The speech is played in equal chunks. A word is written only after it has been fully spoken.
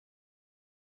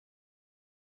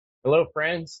Hello,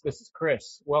 friends. This is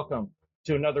Chris. Welcome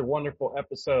to another wonderful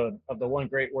episode of the One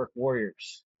Great Work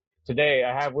Warriors. Today,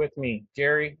 I have with me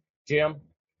Jerry, Jim,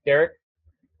 Derek,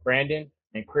 Brandon,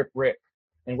 and Crip Rick.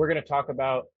 And we're going to talk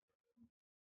about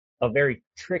a very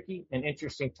tricky and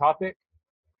interesting topic.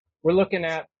 We're looking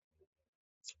at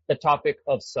the topic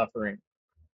of suffering.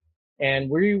 And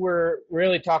we were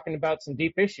really talking about some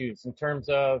deep issues in terms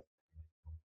of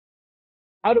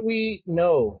how do we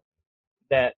know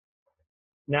that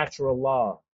natural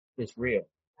law is real?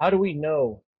 How do we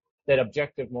know that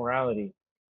objective morality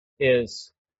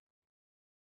is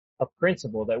a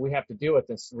principle that we have to deal with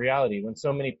this reality when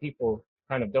so many people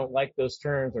kind of don't like those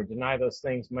terms or deny those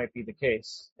things might be the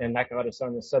case. And that got us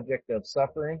on the subject of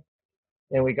suffering.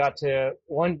 And we got to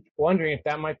wondering if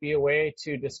that might be a way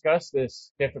to discuss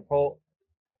this difficult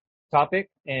topic.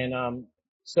 And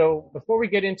so before we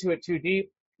get into it too deep,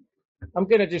 I'm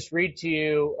going to just read to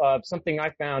you something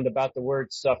I found about the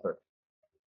word suffer.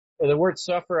 The word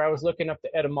suffer, I was looking up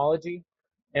the etymology,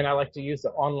 and I like to use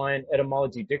the online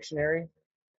etymology dictionary.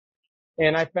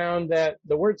 And I found that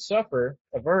the word suffer,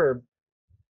 a verb,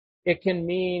 it can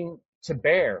mean to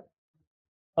bear,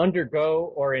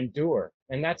 undergo, or endure.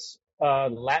 And that's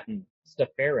Latin,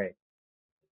 suffere.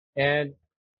 And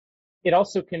it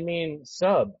also can mean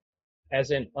sub,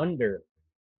 as in under.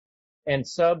 And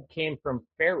sub came from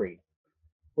ferry,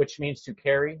 which means to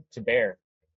carry, to bear.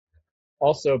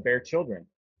 Also bear children.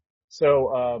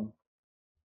 So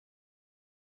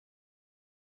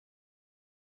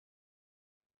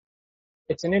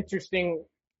it's an interesting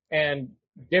and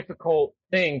difficult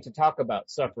thing to talk about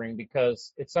suffering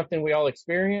because it's something we all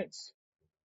experience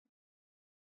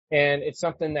and it's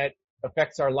something that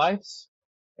affects our lives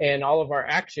and all of our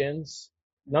actions.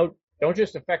 No, don't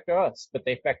just affect us, but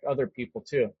they affect other people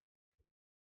too.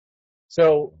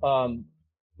 So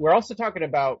we're also talking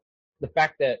about the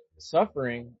fact that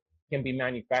suffering can be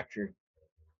manufactured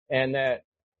and that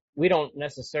we don't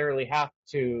necessarily have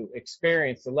to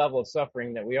experience the level of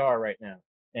suffering that we are right now.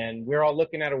 And we're all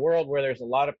looking at a world where there's a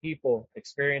lot of people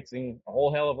experiencing a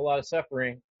whole hell of a lot of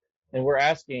suffering. And we're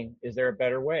asking, is there a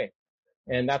better way?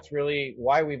 And that's really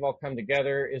why we've all come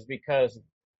together, is because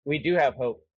we do have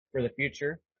hope for the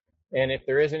future. And if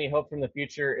there is any hope from the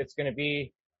future, it's going to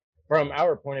be from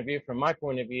our point of view, from my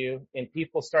point of view, in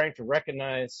people starting to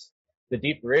recognize the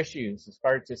deeper issues,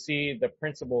 start to see the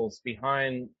principles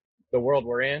behind the world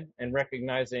we're in, and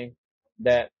recognizing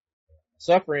that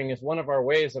suffering is one of our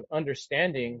ways of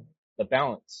understanding the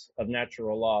balance of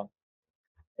natural law.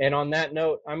 And on that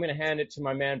note, I'm going to hand it to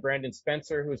my man, Brandon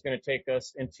Spencer, who's going to take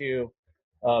us into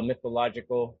a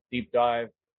mythological deep dive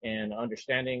and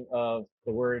understanding of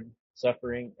the word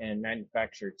suffering and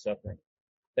manufactured suffering.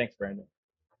 Thanks, Brandon.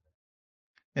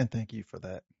 And thank you for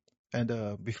that.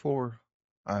 And before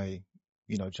I,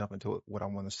 jump into it, what I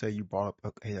want to say, you brought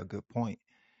up a good point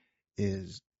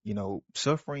is,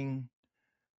 suffering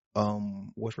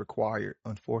was required,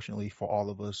 unfortunately, for all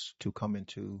of us to come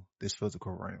into this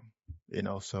physical realm.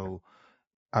 So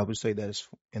I would say that it's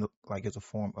like it's a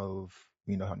form of,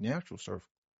 how natural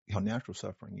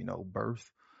suffering,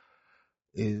 birth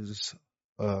is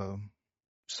a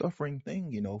suffering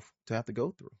thing, to have to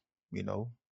go through, you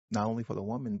know, not only for the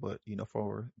woman, but,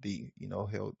 for the,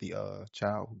 the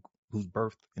child who's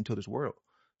birthed into this world.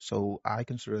 So I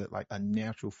consider it like a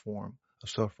natural form of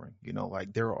suffering,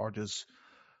 like there are just,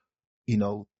 you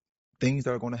know, things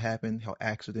that are going to happen, how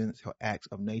accidents, how acts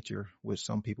of nature, which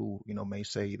some people, may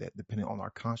say that depending on our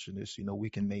consciousness, we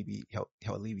can maybe help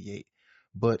alleviate.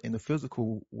 But in the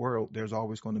physical world, there's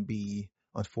always going to be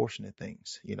unfortunate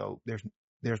things.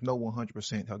 There's no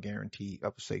 100% guarantee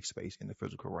of a safe space in the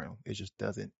physical realm. It just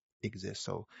doesn't exist.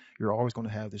 So you're always going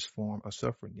to have this form of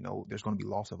suffering. There's going to be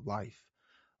loss of life.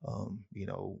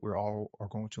 We're all are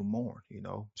going to mourn.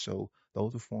 So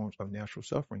those are forms of natural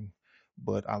suffering.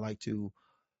 But I like to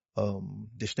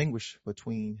distinguish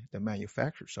between the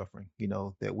manufactured suffering,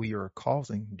 that we are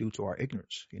causing due to our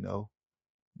ignorance,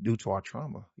 due to our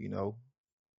trauma,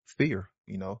 fear,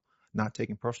 not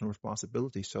taking personal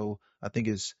responsibility. So I think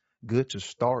it's good to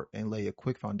start and lay a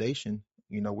quick foundation.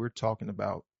 We're talking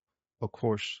about, of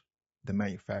course, the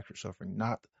manufactured suffering,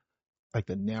 not like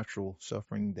the natural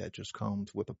suffering that just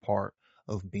comes with a part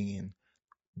of being,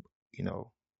 you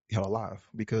know, held alive.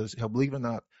 Because believe it or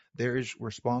not, there is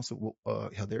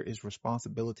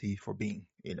responsibility for being,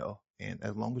 and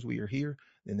as long as we are here,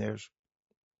 then there's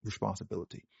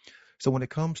responsibility. So when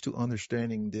it comes to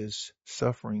understanding this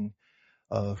suffering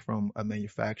from a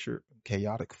manufactured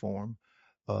chaotic form,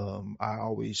 I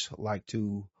always like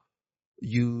to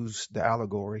use the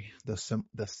allegory, the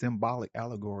symbolic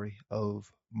allegory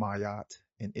of Mayat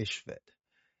and Ishvet.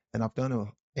 And I've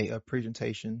done a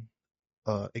presentation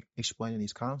explaining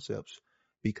these concepts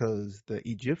because the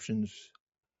Egyptians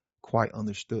quite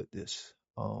understood this.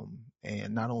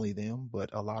 And not only them,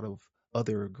 but a lot of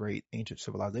other great ancient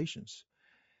civilizations.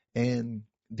 And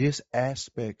this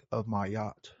aspect of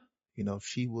Mayat,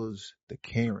 she was the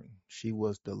caring, she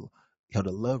was the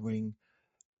loving,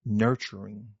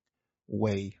 nurturing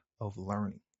way of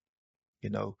learning.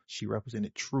 She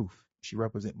represented truth. She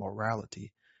represented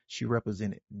morality. She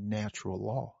represented natural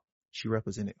law. She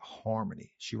represented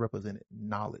harmony. She represented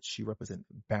knowledge. She represented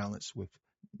balance with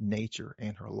nature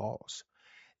and her laws.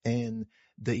 And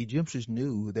the Egyptians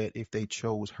knew that if they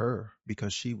chose her,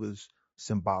 because she was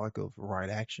symbolic of right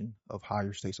action, of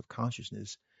higher states of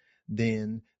consciousness,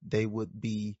 then they would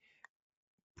be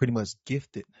pretty much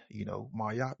gifted.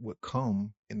 Mayat would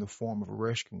come in the form of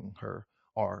rescuing her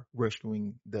or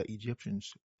rescuing the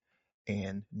Egyptians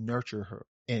and nurture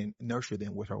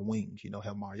them with her wings.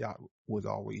 How Mayat was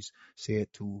always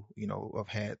said to, have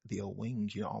had the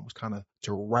wings, almost kind of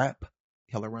to wrap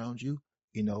hell around you,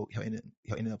 in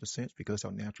and of a sense, because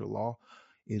her natural law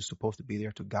is supposed to be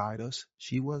there to guide us.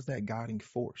 She was that guiding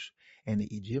force. And the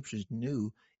Egyptians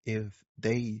knew if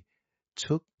they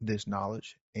took this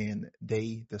knowledge and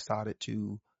they decided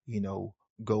to,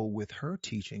 go with her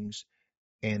teachings,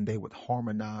 and they would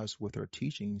harmonize with her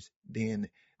teachings, then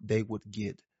they would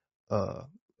get, uh,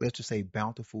 let's just say,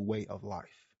 bountiful way of life.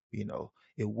 It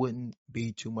wouldn't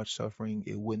be too much suffering.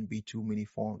 It wouldn't be too many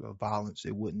forms of violence.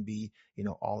 It wouldn't be,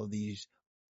 all of these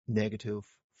negative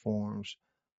forms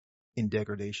in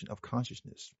degradation of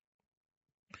consciousness.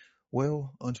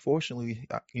 Well, unfortunately,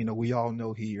 we all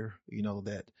know here,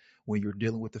 that when you're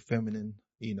dealing with the feminine,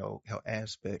 how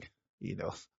aspect, you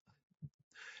know,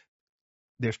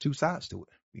 there's two sides to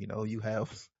it. You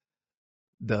have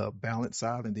the balanced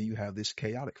side, and then you have this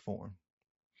chaotic form.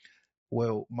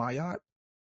 Well, Mayat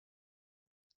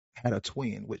had a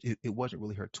twin, which it wasn't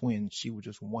really her twin. She was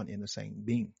just one in the same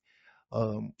being.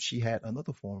 She had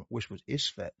another form, which was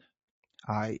Ishfet,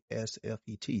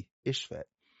 Isfet, Ishfet.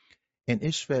 And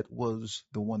Ishfet was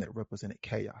the one that represented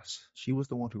chaos. She was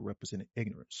the one who represented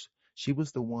ignorance. She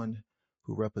was the one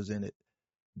who represented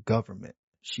government.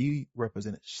 She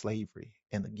represented slavery.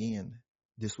 And again,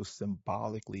 this was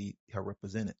symbolically her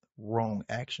represented wrong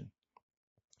action.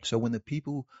 So when the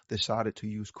people decided to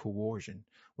use coercion,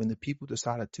 when the people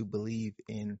decided to believe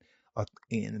in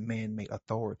man-made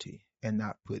authority and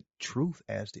not put truth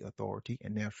as the authority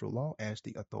and natural law as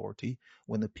the authority,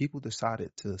 when the people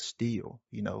decided to steal,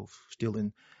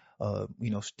 stealing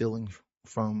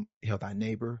from thy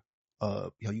neighbor,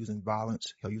 using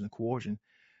violence, using coercion,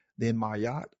 then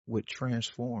Mayat would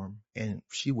transform and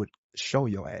she would show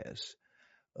your ass,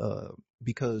 uh,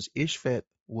 because Ishfet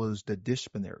was the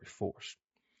disciplinary force.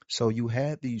 So you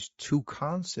had these two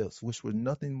concepts, which were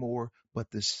nothing more but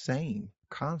the same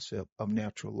concept of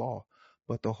natural law.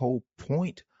 But the whole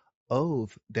point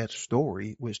of that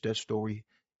story, which that story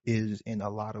is in a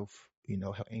lot of,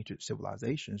 ancient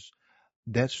civilizations,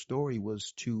 that story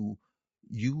was to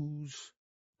use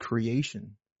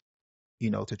creation,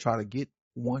 to try to get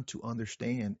one to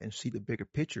understand and see the bigger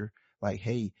picture. Like,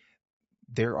 hey,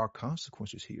 there are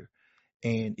consequences here.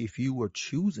 And if you were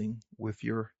choosing with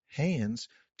your hands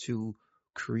to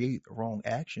create wrong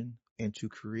action and to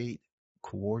create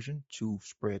coercion, to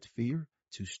spread fear,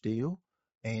 to steal,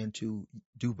 and to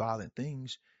do violent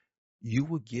things, you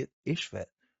would get Ishvat,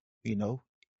 you know,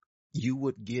 you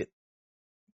would get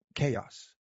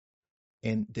chaos.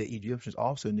 And the Egyptians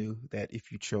also knew that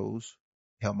if you chose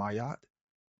Helmayat,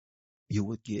 you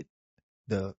would get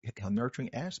the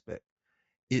nurturing aspect.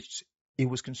 it's it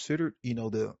was considered, how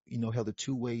the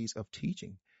two ways of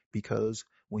teaching, because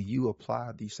when you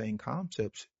apply these same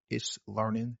concepts, it's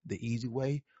learning the easy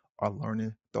way or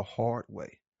learning the hard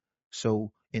way.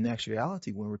 So in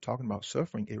actuality, when we're talking about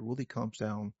suffering, it really comes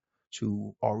down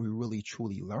to, are we really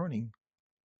truly learning,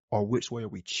 or which way are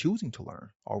we choosing to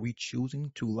learn? Are we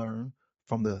choosing to learn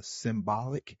from the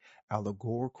symbolic,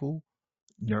 allegorical,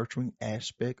 nurturing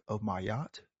aspect of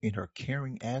Mayat in her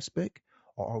caring aspect,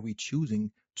 or are we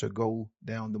choosing to go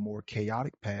down the more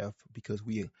chaotic path because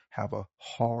we have a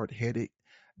hard headed,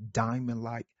 diamond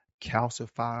like,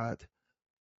 calcified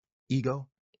ego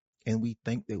and we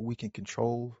think that we can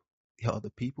control other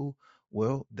people?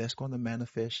 Well, that's going to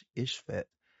manifest Ishfet.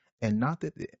 And not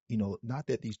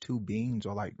that these two beings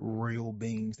are like real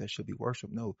beings that should be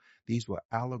worshipped. No, these were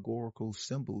allegorical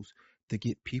symbols to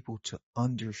get people to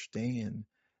understand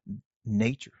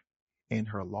nature and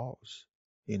her laws,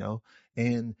 you know.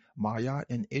 And Mayat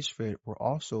and Ishfet were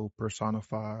also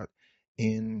personified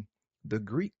in the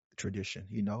Greek tradition,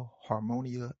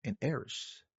 Harmonia and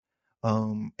Eris.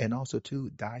 And also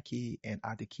too, Dike and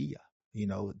Adikia.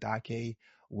 Dike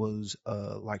was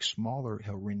like smaller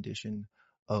her rendition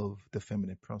of the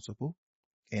feminine principle,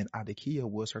 and Adikia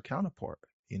was her counterpart.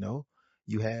 You know,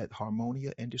 you had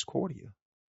Harmonia and Discordia.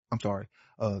 I'm sorry,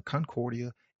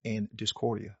 Concordia and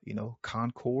Discordia.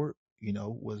 Concord,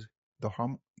 was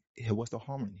the it was the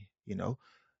harmony.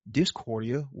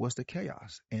 Discordia was the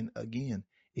chaos. And again,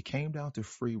 it came down to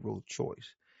free will choice.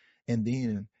 And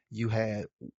then you had,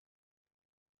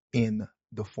 in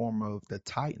the form of the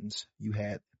Titans, you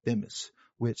had Themis,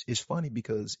 which is funny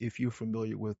because if you're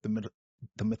familiar with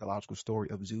the mythological story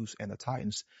of Zeus and the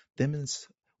Titans, Themis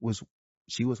was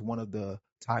she was one of the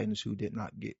Titans who did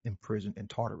not get imprisoned in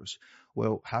Tartarus.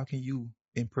 Well, how can you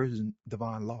imprison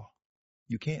divine law?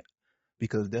 You can't,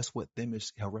 because that's what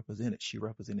Themis had represented. She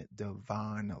represented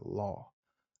divine law,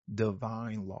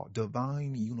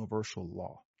 divine universal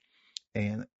law.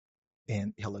 And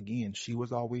hell, again, she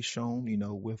was always shown,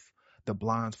 with the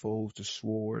blindfolds, the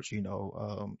swords,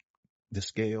 the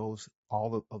scales,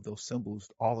 all of those symbols,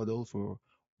 all of those were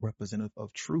representative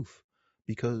of truth,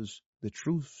 because the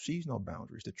truth sees no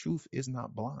boundaries. The truth is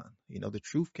not blind. The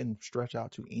truth can stretch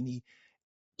out to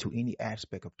any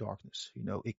aspect of darkness.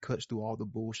 It cuts through all the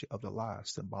bullshit of the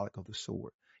lies, symbolic of the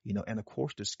sword. And of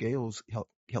course the scales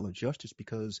held justice,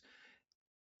 because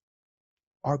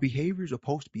our behavior is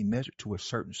supposed to be measured to a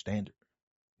certain standard.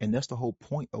 And that's the whole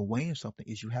point of weighing something,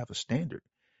 is you have a standard.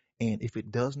 And if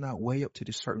it does not weigh up to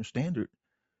this certain standard,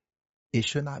 it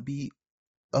should not be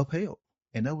upheld.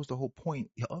 And that was the whole point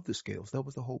of the scales. That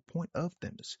was the whole point of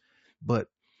Themis. But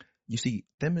you see,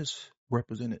 Themis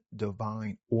represented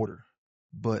divine order.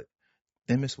 But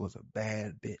Themis was a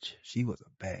bad bitch. She was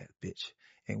a bad bitch.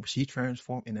 And when she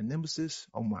transformed into Nemesis,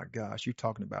 oh my gosh, you're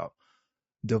talking about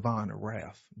divine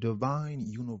wrath, divine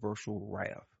universal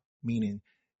wrath, meaning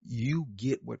you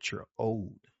get what you're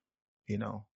owed, you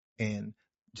know? And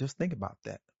just think about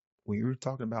that. When you're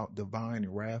talking about divine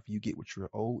wrath, you get what you're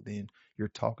owed, then you're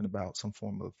talking about some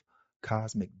form of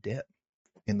cosmic debt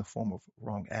in the form of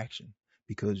wrong action,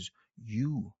 because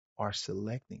you are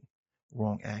selecting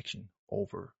wrong action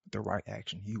over the right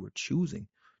action. You were choosing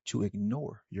to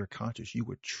ignore your conscience. You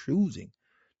were choosing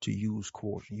to use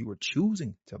coercion. You were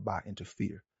choosing to buy into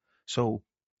fear. So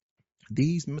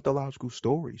these mythological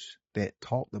stories that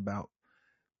talked about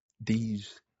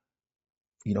these,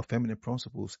 feminine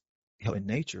principles held in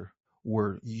nature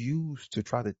were used to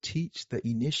try to teach the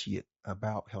initiate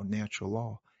about how natural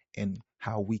law and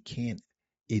how we can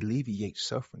alleviate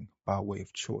suffering by way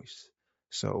of choice.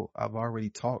 So I've already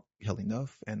talked hell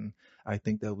enough, and I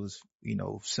think that was,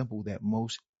 simple, that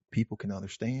most people can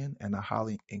understand. And I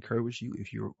highly encourage you,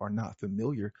 if you are not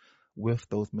familiar with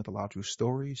those mythological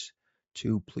stories,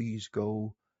 to please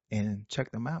go and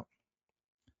check them out.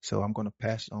 So I'm going to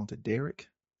pass it on to Derek,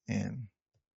 and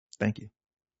thank you.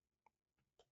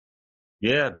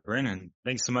 Yeah, Brandon,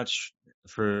 thanks so much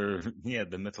for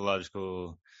the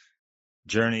mythological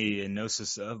journey and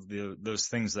gnosis of those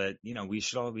things that we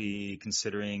should all be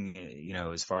considering,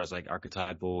 as far as like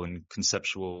archetypal and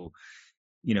conceptual,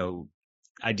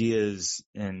 ideas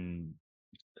and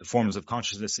forms of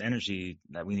consciousness energy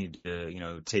that we need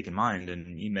to take in mind.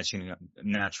 And you mentioning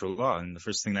natural law, and the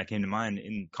first thing that came to mind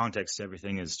in context to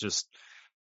everything is just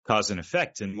cause and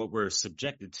effect, and what we're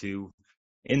subjected to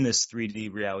in this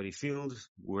 3D reality field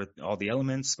with all the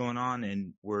elements going on.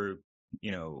 And we're,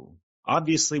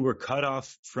 obviously we're cut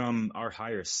off from our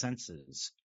higher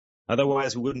senses.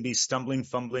 Otherwise we wouldn't be stumbling,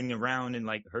 fumbling around and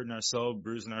like hurting ourselves,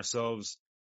 bruising ourselves.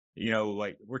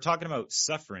 Like we're talking about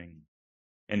suffering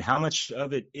and how much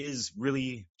of it is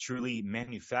really truly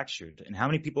manufactured, and how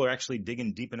many people are actually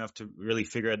digging deep enough to really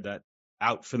figure that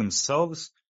out for themselves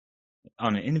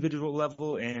on an individual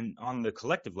level and on the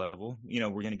collective level. We're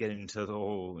going to get into the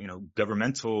whole,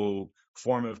 governmental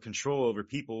form of control over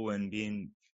people, and being,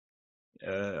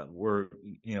 we're,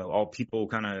 all people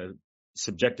kind of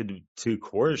subjected to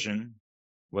coercion,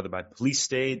 whether by police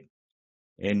state.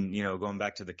 And, going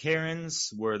back to the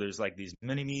Karens, where there's like these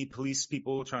mini-me police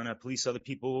people trying to police other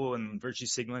people and virtue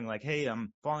signaling like, hey,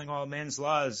 I'm following all man's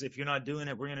laws. If you're not doing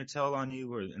it, we're going to tell on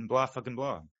you, and blah, fucking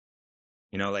blah.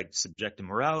 Like subjective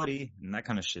morality and that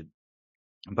kind of shit.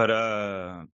 But,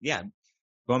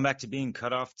 going back to being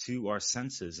cut off to our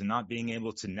senses and not being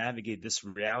able to navigate this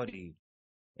reality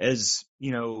as,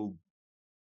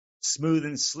 smooth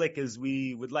and slick as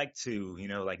we would like to,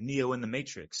 like Neo in the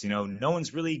Matrix. No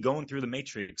one's really going through the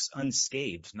Matrix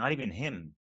unscathed, not even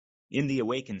him in the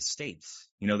awakened state.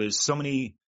 There's so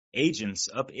many agents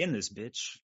up in this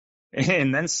bitch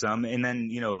and then some, and then,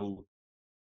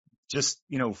 just,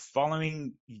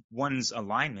 following one's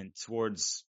alignment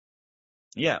towards,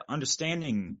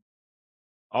 understanding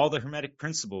all the hermetic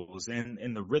principles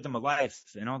and the rhythm of life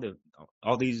and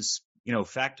all these,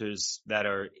 factors that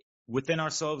are within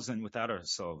ourselves and without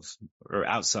ourselves or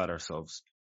outside ourselves.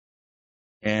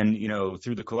 And,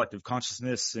 through the collective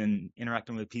consciousness and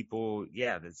interacting with people,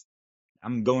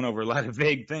 I'm going over a lot of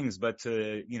vague things, but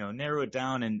to, narrow it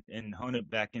down and hone it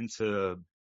back into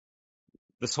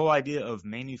this whole idea of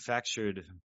manufactured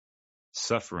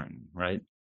suffering, right?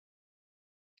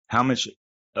 How much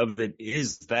of it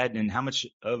is that, and how much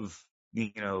of,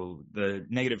 the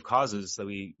negative causes that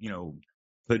we,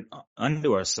 put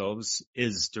unto ourselves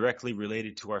is directly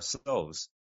related to ourselves.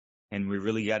 And we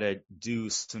really got to do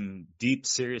some deep,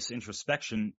 serious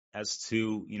introspection as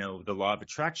to, the law of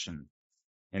attraction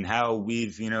and how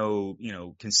we've,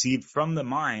 conceived from the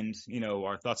mind,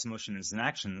 our thoughts, emotions, and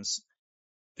actions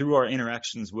through our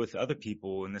interactions with other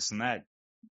people and this and that,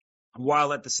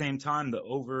 while at the same time, the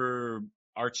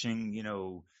overarching,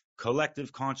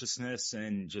 collective consciousness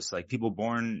and just like people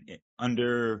born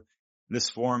under this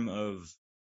form of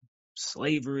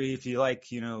slavery, if you like,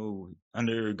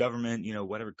 under government,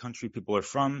 whatever country people are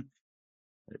from,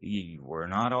 we're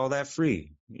not all that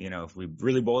free, if we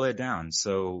really boil it down.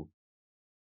 So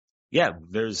yeah,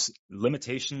 there's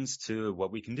limitations to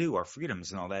what we can do, our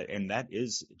freedoms and all that. And that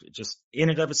is just in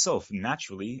and of itself,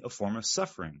 naturally a form of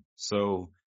suffering.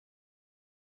 So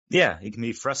yeah, it can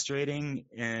be frustrating,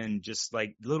 and just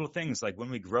like little things like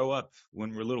when we grow up,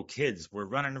 when we're little kids, we're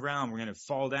running around, we're going to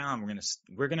fall down,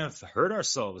 we're going to hurt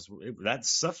ourselves.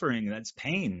 That's suffering, that's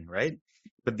pain, right?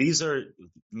 But these are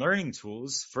learning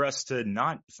tools for us to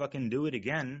not fucking do it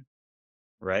again,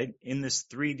 right? In this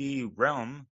 3D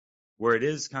realm where it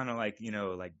is kind of like,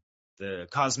 like the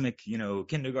cosmic,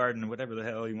 kindergarten, whatever the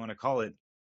hell you want to call it,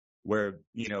 where,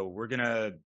 we're going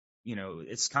to,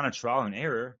 it's kind of trial and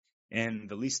error. And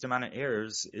the least amount of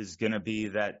errors is going to be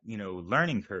that,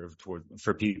 learning curve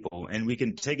for people. And we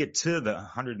can take it to the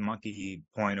 100 monkey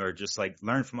point, or just like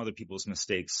learn from other people's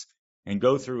mistakes and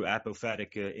go through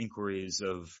apophatic inquiries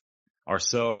of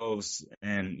ourselves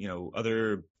and,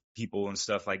 other people and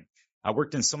stuff. Like I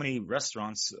worked in so many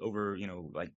restaurants over,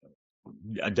 like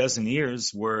a dozen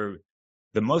years, where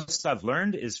the most I've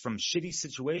learned is from shitty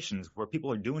situations where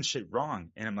people are doing shit wrong.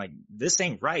 And I'm like, this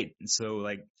ain't right. And so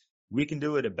like, we can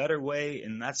do it a better way.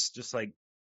 And that's just like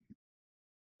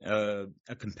a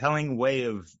compelling way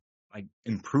of like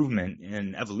improvement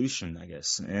and evolution, I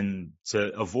guess. And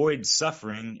to avoid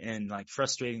suffering and like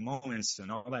frustrating moments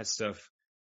and all that stuff,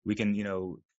 we can,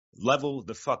 level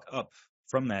the fuck up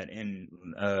from that. And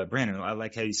Brandon, I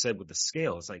like how you said with the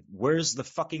scale, it's like, where's the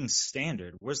fucking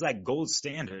standard? Where's that gold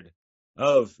standard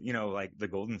of, like the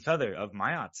golden feather of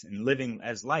Mayat and living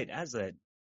as light as that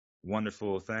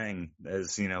wonderful thing,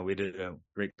 as we did a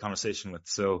great conversation with.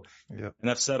 So Yep.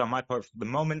 enough said on my part for the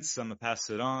moment. I'm gonna pass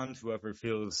it on to whoever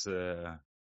feels good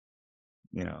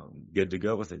to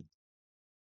go with it.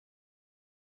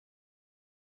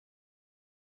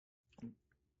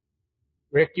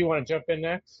 Rick, you want to jump in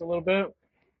next a little bit?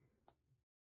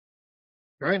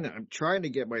 I'm trying to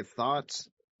get my thoughts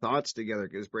together,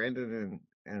 because Brandon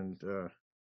and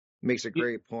makes a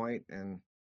great point, and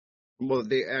well,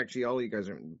 they actually, all you guys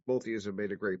both of you have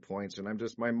made a great points, and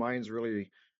my mind's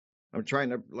really, I'm trying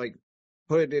to like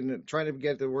put it in, trying to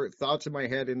get the thoughts in my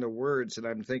head into words, and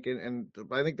I'm thinking, and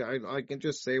I think that I can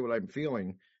just say what I'm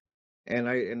feeling,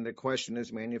 and the question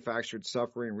is, manufactured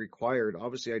suffering required?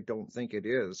 Obviously, I don't think it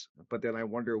is, but then I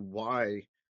wonder why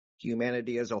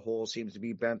humanity as a whole seems to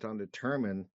be bent on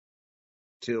determined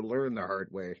to learn the hard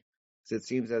way. So it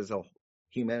seems as a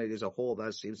humanity as a whole,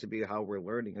 that seems to be how we're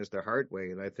learning, is the hard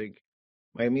way. And I think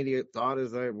my immediate thought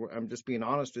is that, I'm just being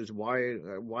honest, is why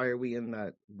are we in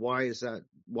that? Why is it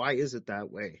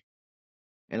that way?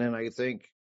 And then I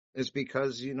think it's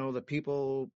because, the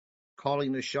people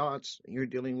calling the shots, you're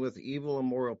dealing with evil,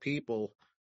 immoral people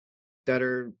that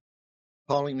are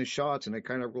calling the shots, and it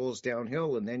kind of rolls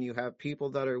downhill. And then you have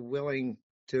people that are willing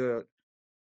to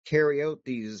carry out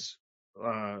these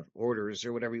orders,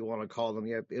 or whatever you want to call them.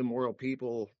 You have immoral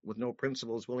people with no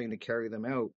principles willing to carry them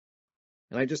out.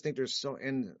 And I just think so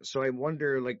I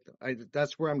wonder, like,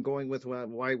 that's where I'm going with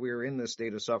why we're in this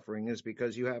state of suffering, is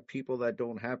because you have people that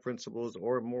don't have principles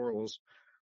or morals.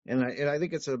 And I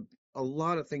think it's a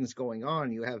lot of things going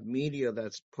on. You have media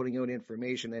that's putting out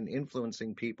information and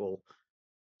influencing people.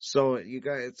 So you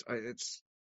guys, it's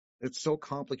so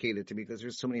complicated to me, because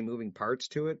there's so many moving parts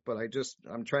to it, but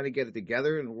I'm trying to get it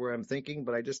together and where I'm thinking,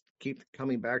 but I just keep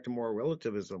coming back to more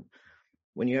relativism.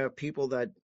 When you have people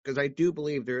because I do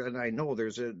believe and I know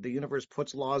the universe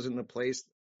puts laws into place,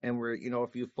 and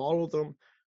if you follow them,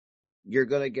 you're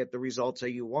going to get the results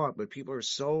that you want. But people are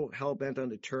so hell-bent on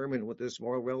determined with this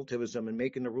moral relativism and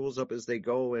making the rules up as they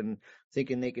go and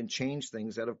thinking they can change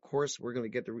things that, of course, we're going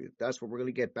to get that's what we're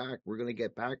going to get back. We're going to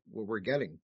get back what we're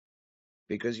getting,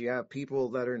 because you have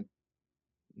people that are,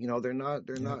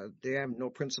 they have no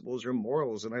principles or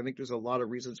morals. And I think there's a lot of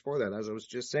reasons for that. As I was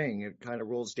just saying, it kind of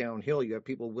rolls downhill. You have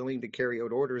people willing to carry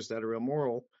out orders that are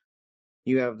immoral.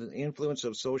 You have the influence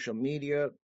of social media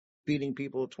feeding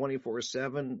people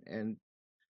 24/7 and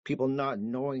people not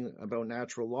knowing about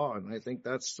natural law. And I think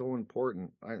that's so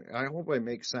important. I hope I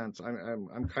make sense.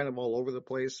 I'm kind of all over the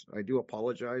place. I do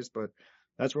apologize, but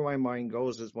that's where my mind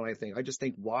goes, is when I just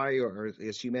think, why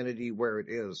is humanity where it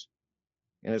is?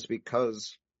 And it's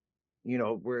because,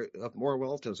 we're of moral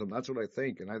relativism. That's what I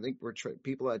think. And I think we're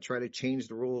people that try to change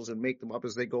the rules and make them up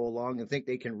as they go along and think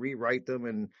they can rewrite them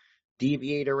and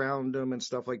deviate around them and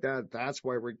stuff like that. That's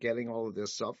why we're getting all of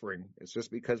this suffering. It's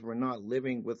just because we're not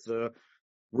living with the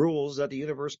rules that the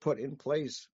universe put in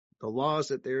place, the laws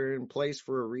that they're in place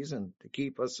for a reason, to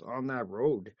keep us on that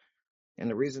road. And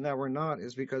the reason that we're not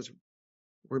is because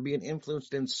we're being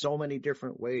influenced in so many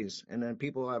different ways. And then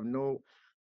people have no,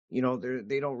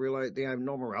 they don't realize they have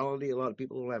no morality. A lot of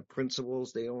people don't have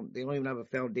principles. They don't even have a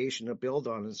foundation to build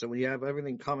on. And so when you have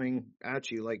everything coming at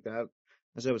you like that,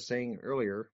 as I was saying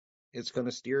earlier, it's going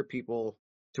to steer people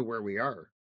to where we are.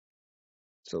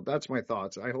 So that's my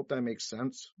thoughts. I hope that makes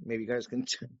sense. Maybe you guys can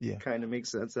kind of make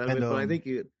sense out of it. But I think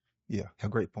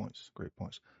great points.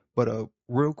 But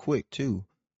real quick too,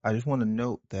 I just want to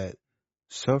note that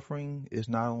suffering is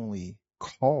not only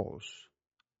cause,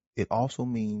 it also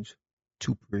means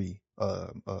to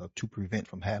prevent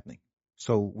from happening.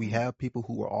 So we have people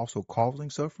who are also causing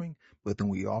suffering, but then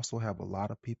we also have a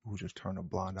lot of people who just turn a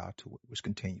blind eye to it, which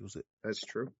continues it. That's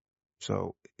true.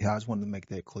 So I just wanted to make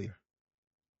that clear.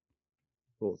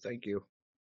 Cool. Thank you.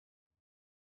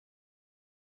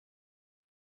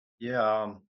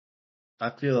 Yeah, I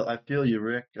feel you,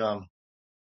 Rick. I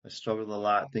struggled a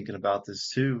lot thinking about this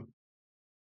too.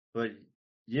 But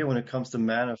yeah, when it comes to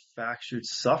manufactured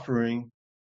suffering,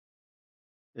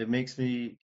 it makes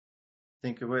me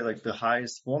think of it like the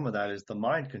highest form of that is the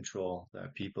mind control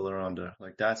that people are under.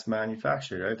 Like that's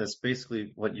manufactured, right? That's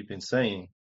basically what you've been saying.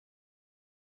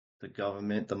 The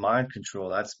government, the mind control,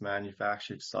 that's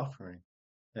manufactured suffering.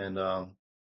 And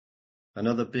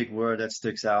another big word that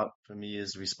sticks out for me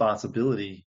is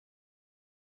responsibility.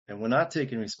 And we're not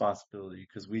taking responsibility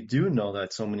because we do know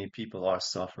that so many people are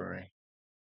suffering.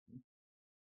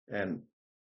 And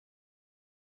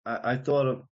I thought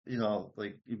of,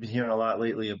 like you've been hearing a lot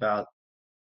lately about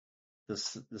the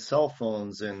cell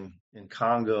phones in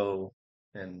Congo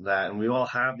and that, and we all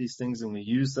have these things and we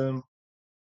use them,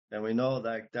 and we know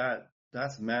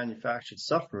that's manufactured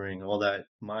suffering, all that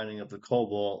mining of the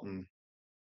cobalt and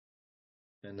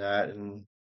that, and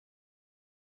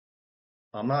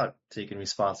I'm not taking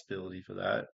responsibility for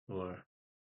that, but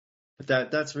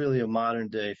that's really a modern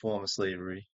day form of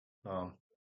slavery.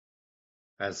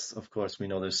 As of course we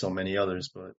know there's so many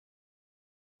others, but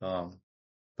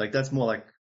like that's more like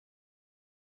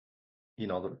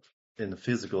in the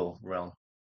physical realm.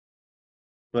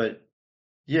 But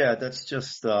yeah, that's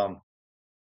just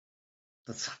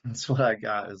that's what I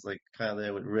got, is like kind of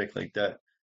there with Rick, like that.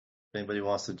 If anybody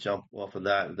wants to jump off of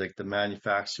that, like the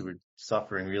manufactured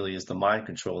suffering really is the mind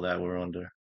control that we're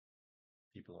under.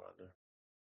 People are under.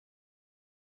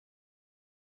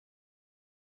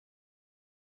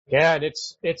 Yeah, and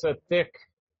it's a thick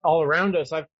all around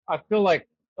us. I feel like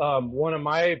one of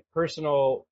my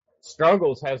personal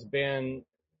struggles has been,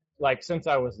 like, since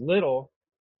I was little,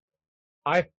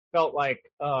 I felt like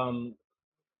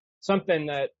something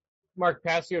that Mark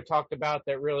Passio talked about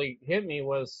that really hit me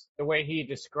was the way he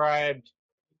described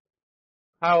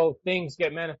how things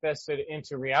get manifested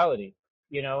into reality,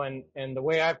 and the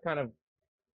way I've kind of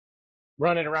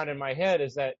run it around in my head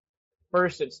is that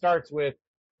first it starts with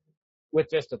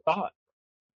just a thought,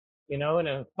 and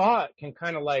a thought can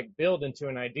kind of like build into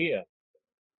an idea.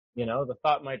 The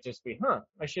thought might just be, I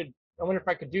wonder if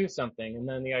I could do something. And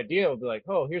then the idea will be like,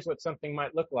 oh, here's what something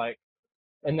might look like.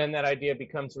 And then that idea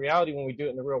becomes reality when we do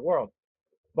it in the real world.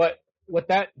 But what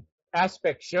that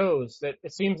aspect shows, that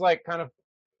it seems like kind of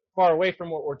far away from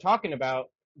what we're talking about,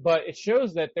 but it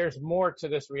shows that there's more to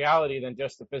this reality than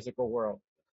just the physical world.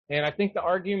 And I think the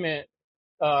argument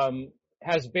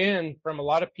has been from a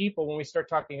lot of people when we start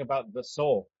talking about the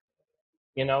soul.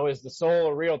 Is the soul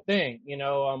a real thing?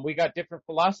 We got different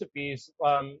philosophies.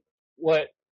 What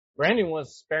Brandon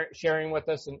was sharing with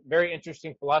us, a very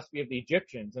interesting philosophy of the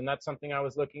Egyptians, and that's something I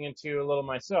was looking into a little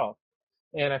myself,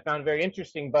 and I found very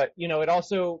interesting. But, it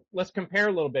also, let's compare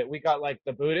a little bit. We got like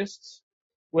the Buddhists,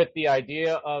 with the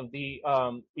idea of the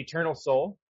eternal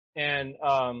soul, and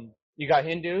you got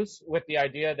Hindus with the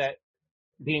idea that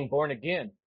being born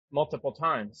again multiple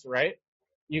times, right?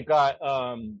 You've got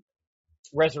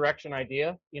resurrection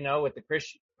idea, with the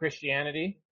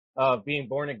Christianity of being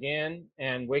born again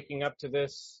and waking up to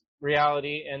this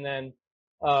reality. And then,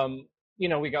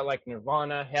 we got like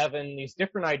nirvana, heaven, these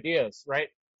different ideas, right?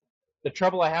 The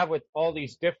trouble I have with all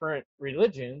these different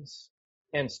religions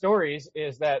and stories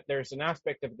is that there's an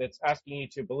aspect of it that's asking you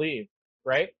to believe,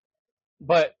 right?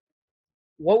 But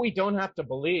what we don't have to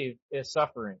believe is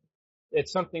suffering.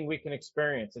 It's something we can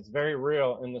experience. It's very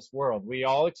real in this world. We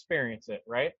all experience it,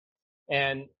 right?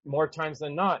 And more times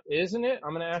than not, isn't it?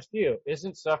 I'm going to ask you,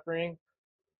 isn't suffering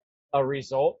a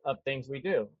result of things we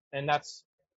do? And that's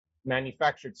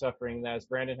manufactured suffering, as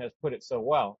Brandon has put it so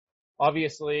well.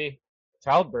 Obviously,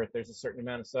 childbirth, there's a certain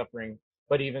amount of suffering,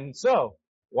 but even so,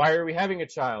 why are we having a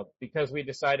child? Because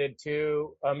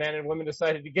a man and woman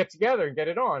decided to get together and get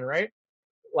it on, right?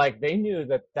 Like they knew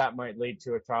that might lead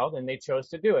to a child and they chose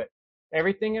to do it.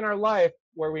 Everything in our life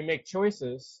where we make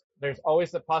choices, there's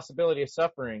always the possibility of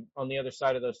suffering on the other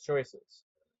side of those choices.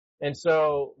 And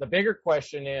so the bigger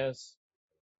question is,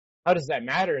 how does that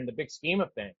matter in the big scheme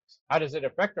of things? How does it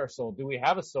affect our soul? Do we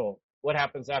have a soul? What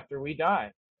happens after we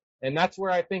die? And that's where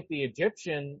I think the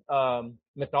Egyptian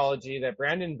mythology that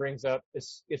Brandon brings up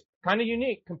is kind of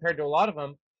unique compared to a lot of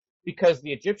them, because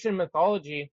the Egyptian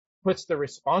mythology puts the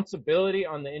responsibility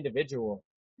on the individual,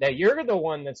 that you're the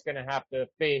one that's going to have to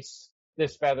face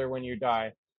this feather when you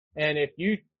die. And if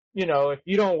you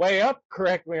don't weigh up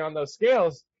correctly on those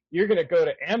scales, you're going to go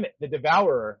to Ammit, the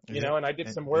devourer, and I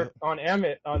did some work on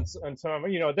Ammit on some,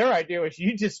 their idea was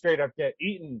you just straight up get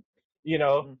eaten.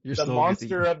 The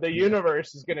monster of the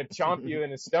universe is going to chomp you in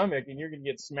the stomach and you're going to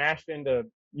get smashed into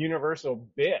universal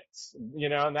bits,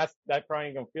 and that probably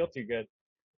ain't going to feel too good.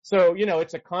 So,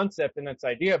 it's a concept and it's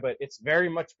idea, but it's very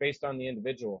much based on the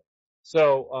individual.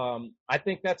 So, I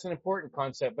think that's an important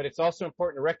concept, but it's also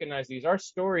important to recognize these are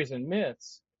stories and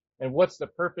myths, and what's the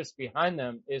purpose behind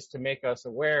them is to make us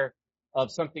aware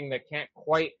of something that can't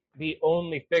quite be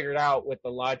only figured out with the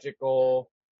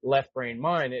logical left brain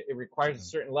mind. It requires a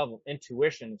certain level of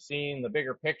intuition, seeing the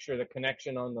bigger picture, the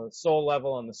connection on the soul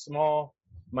level, on the small,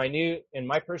 minute in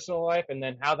my personal life, and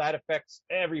then how that affects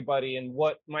everybody and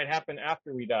what might happen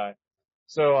after we die.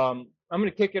 So I'm going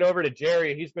to kick it over to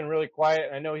Jerry. He's been really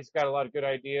quiet. I know he's got a lot of good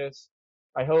ideas.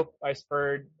 I hope I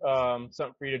spurred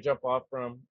something for you to jump off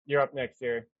from. You're up next,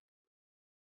 Jerry.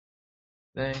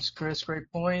 Thanks, Chris. Great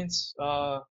points.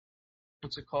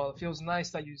 What's it called? It feels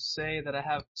nice that you say that I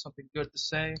have something good to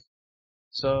say.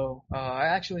 So I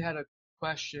actually had a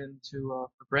question for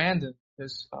Brandon,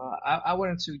 because I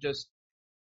wanted to just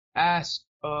ask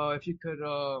if you could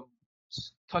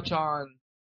touch on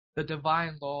the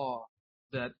divine law,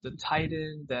 that the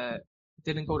Titan that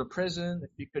didn't go to prison.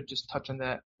 If you could just touch on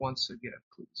that once again,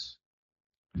 please.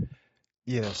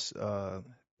 Yes,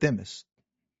 Themis.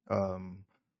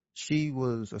 She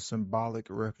was a symbolic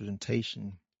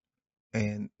representation,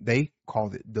 and they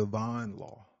called it divine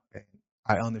law. And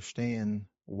I understand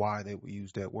why they would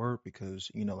use that word,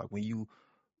 because like when you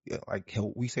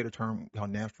we say the term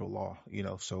natural law,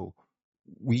 so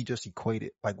we just equate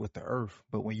it like with the earth.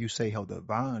 But when you say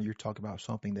divine, you're talking about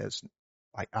something that's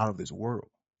like out of this world,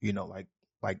 like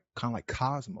kind of like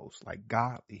cosmos, like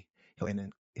godly,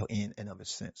 in and of a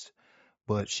sense.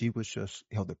 But she was just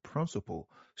the principle.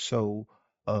 So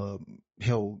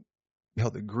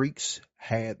the Greeks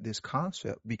had this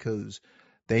concept because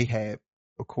they had,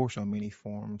 of course, many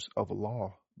forms of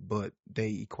law, but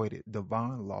they equated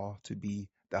divine law to be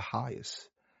the highest,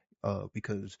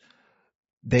 because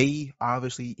they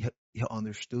obviously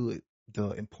understood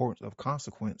the importance of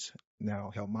consequence.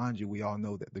 Now, mind you, we all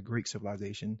know that the Greek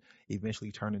civilization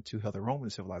eventually turned into how the Roman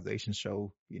civilization.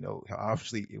 So, how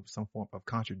obviously it was some form of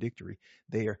contradictory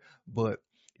there. But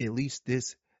at least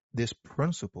this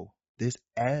principle, this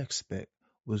aspect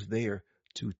was there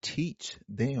to teach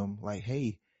them, like,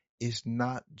 hey, it's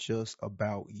not just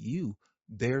about you.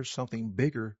 There's something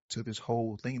bigger to this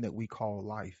whole thing that we call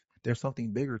life. There's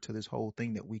something bigger to this whole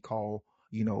thing that we call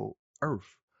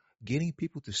earth, getting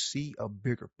people to see a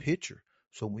bigger picture.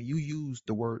 So when you use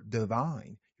the word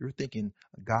divine, you're thinking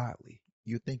godly,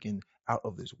 you're thinking out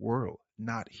of this world,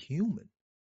 not human,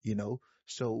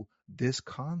 So this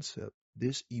concept,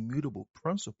 this immutable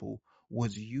principle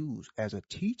was used as a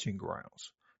teaching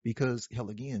grounds, because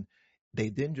again, they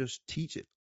didn't just teach it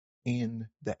in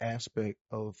the aspect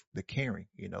of the caring,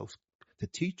 to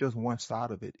teach just one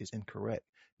side of it is incorrect,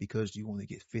 because you only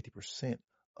get 50%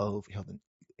 of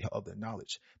the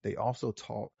knowledge. They also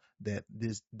taught that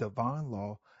this divine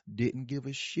law didn't give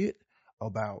a shit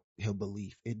about her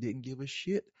belief. It didn't give a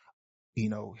shit,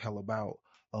 hell about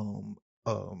um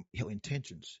her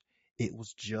intentions. It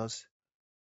was just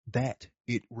that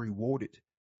it rewarded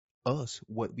us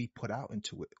what we put out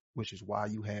into it, which is why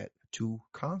you had two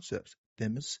concepts,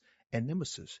 Themis and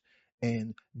Nemesis.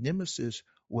 And Nemesis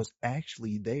was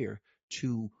actually there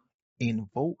to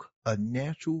invoke a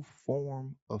natural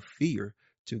form of fear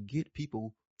to get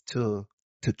people to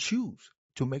choose,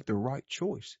 to make the right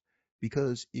choice.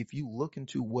 Because if you look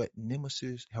into what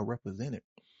Nemesis had represented,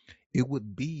 it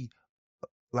would be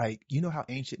like, how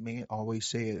ancient man always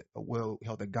said, well,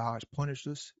 how the gods punished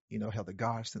us, how the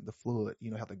gods sent the flood,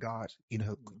 how the gods,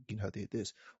 how did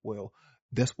this. Well,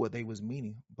 that's what they was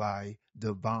meaning by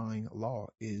divine law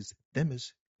is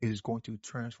Themis is going to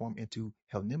transform into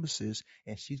hell Nemesis,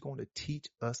 and she's going to teach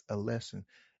us a lesson.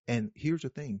 And here's the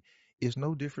thing, it's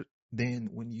no different than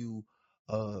when you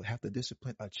have to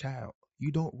discipline a child.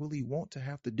 You don't really want to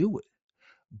have to do it,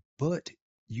 but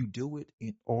you do it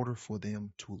in order for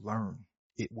them to learn.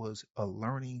 It was a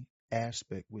learning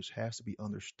aspect which has to be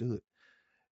understood.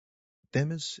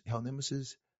 Hell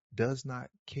Nemesis does not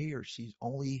care. She's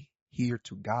only here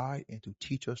to guide and to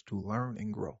teach us to learn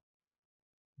and grow.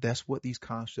 That's what these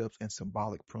concepts and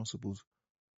symbolic principles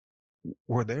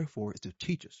were there for, is to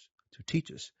teach us, to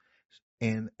teach us.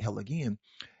 And hell again,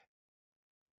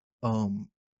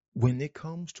 when it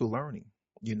comes to learning,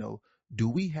 do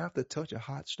we have to touch a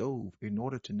hot stove in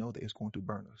order to know that it's going to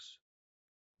burn us?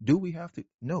 Do we have to?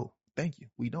 No, thank you.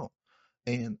 We don't.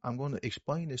 And I'm going to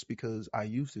explain this because I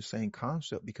use the same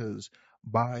concept, because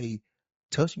by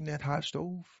touching that hot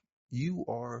stove, you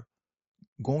are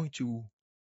going to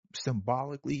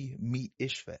symbolically meet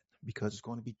Ishvat, because it's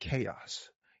going to be chaos.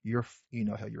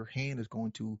 How your hand is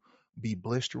going to be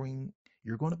blistering.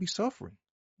 You're going to be suffering.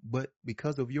 But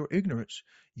because of your ignorance,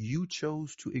 you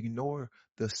chose to ignore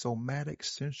the somatic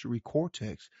sensory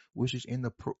cortex, which is in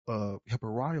the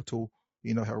parietal,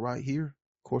 how right here,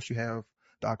 of course, you have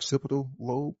the occipital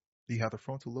lobe, you have the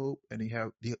frontal lobe, and you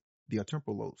have the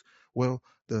temporal lobes. Well,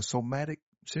 the somatic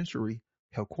sensory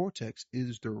cortex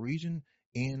is the region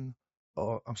is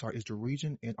the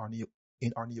region in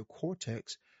our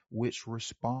neocortex which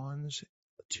responds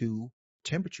to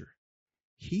temperature,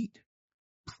 heat,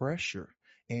 pressure,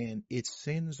 and it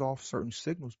sends off certain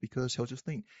signals. Because he'll just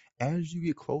think, as you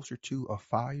get closer to a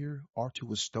fire or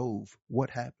to a stove, what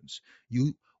happens?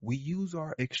 We use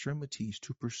our extremities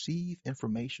to perceive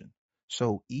information.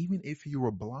 So even if you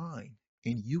are blind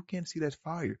and you can see that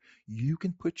fire, you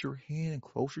can put your hand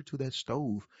closer to that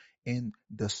stove, and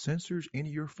the sensors in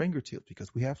your fingertips,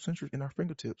 because we have sensors in our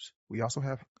fingertips, we also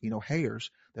have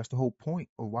hairs. That's the whole point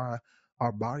of why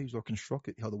our bodies are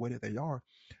constructed the way that they are.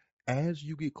 As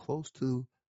you get close to,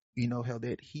 how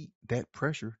that heat, that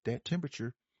pressure, that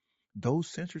temperature,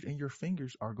 those sensors in your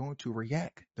fingers are going to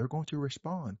react. They're going to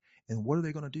respond. And what are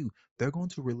they going to do? They're going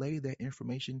to relay that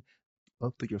information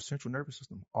up through your central nervous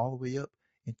system, all the way up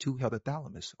into the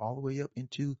thalamus, all the way up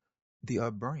into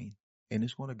the brain. And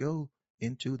it's going to go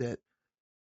into that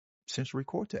sensory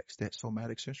cortex, that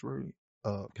somatic sensory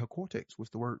cortex,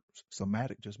 which the word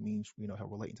somatic just means, how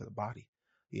relating to the body,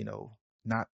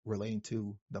 not relating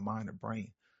to the mind or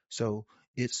brain. So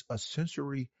it's a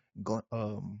sensory, how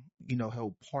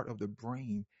part of the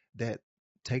brain that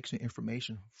takes in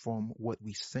information from what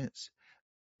we sense.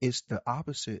 It's the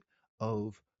opposite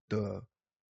of the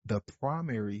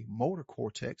primary motor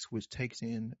cortex, which takes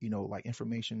in, like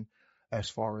information as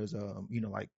far as,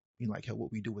 like how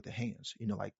what we do with the hands,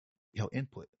 like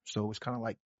input. So it's kind of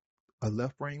like a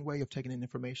left brain way of taking in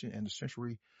information, and the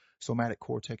sensory somatic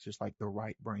cortex is like the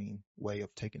right brain way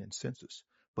of taking in senses,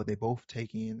 but they both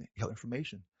take in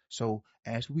information. So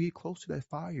as we get close to that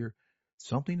fire,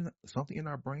 something in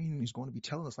our brain is going to be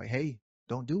telling us like, hey,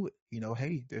 don't do it.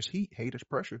 Hey, there's heat. Hey, there's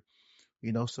pressure.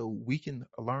 So we can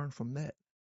learn from that.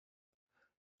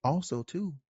 Also,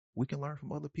 too, we can learn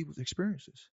from other people's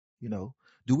experiences.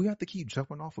 Do we have to keep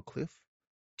jumping off a cliff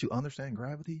to understand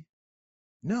gravity?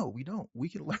 No, we don't. We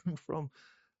can learn from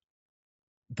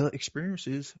the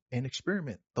experiences and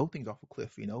experiment, throw things off a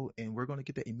cliff, and we're going to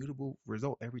get that immutable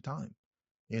result every time,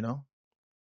 you know?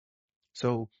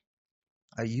 So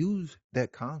I use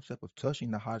that concept of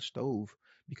touching the hot stove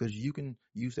because you can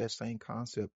use that same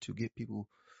concept to get people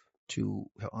to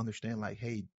understand like,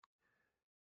 hey,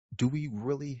 do we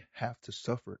really have to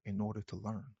suffer in order to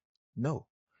learn? No.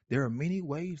 There are many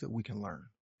ways that we can learn,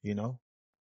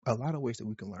 a lot of ways that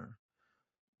we can learn.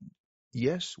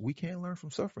 Yes, we can learn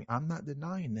from suffering. I'm not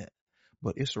denying that,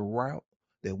 but it's a route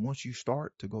that once you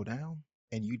start to go down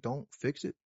and you don't fix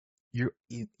it, you're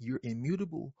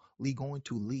immutably going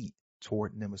to lead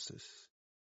toward nemesis.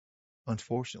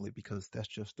 Unfortunately, because that's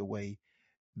just the way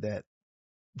that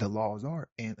the laws are.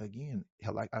 And again,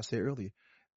 like I said earlier,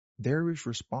 there is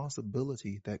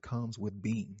responsibility that comes with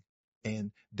being.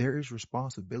 And there is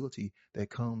responsibility that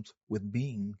comes with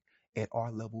being at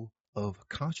our level of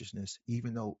consciousness,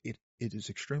 even though it is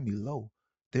extremely low.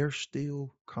 There's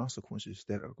still consequences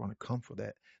that are going to come for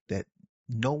that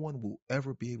no one will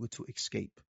ever be able to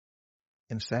escape.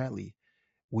 And sadly,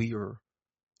 we are,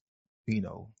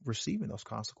 receiving those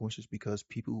consequences because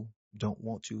people don't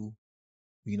want to,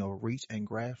 reach and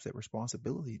grasp that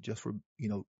responsibility just for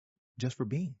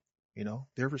being.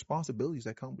 There are responsibilities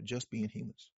that come with just being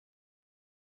humans.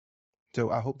 So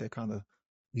I hope that kind of,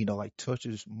 like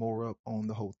touches more up on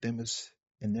the whole Themis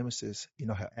and Nemesis,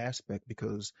 her aspect,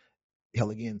 because hell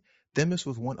again, Themis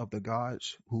was one of the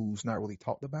gods who's not really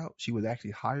talked about. She was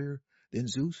actually higher than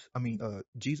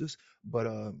Jesus, but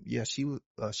yeah, she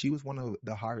was one of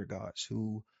the higher gods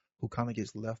who kind of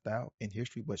gets left out in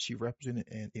history, but she represented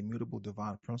an immutable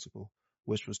divine principle,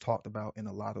 which was talked about in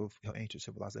a lot of ancient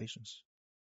civilizations.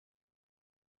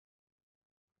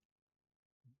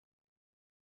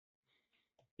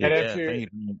 That Yeah, answer. thank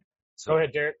you. Go So,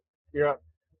 ahead, Derek. You're up.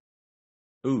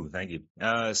 ooh, thank you.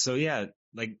 So yeah,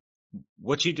 like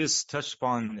what you just touched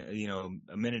upon,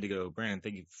 a minute ago, Brandon,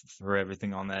 thank you for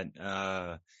everything on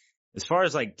that. As far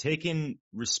as like taking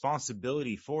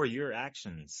responsibility for your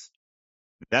actions,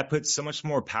 that puts so much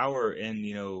more power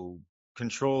and,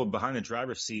 control behind the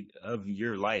driver's seat of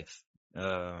your life.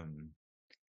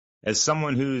 As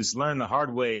someone who's learned the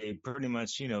hard way, pretty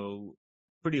much,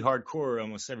 pretty hardcore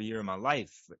almost every year of my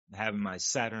life, having my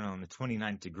Saturn on the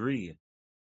 29th degree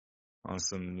on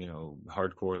some,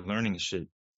 hardcore learning shit.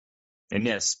 And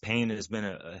yes, pain has been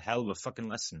a hell of a fucking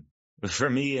lesson for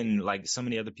me and like so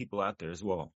many other people out there as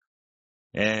well.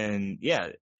 And yeah,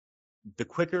 the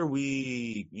quicker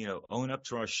we, own up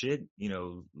to our shit,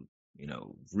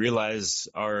 realize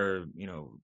our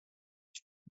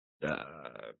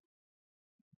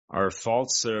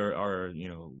faults or our,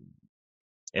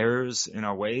 errors in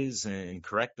our ways and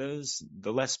correct those,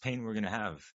 the less pain we're going to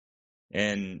have.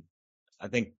 And I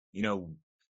think,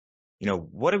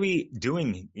 what are we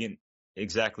doing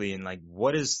exactly? And like,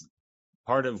 what is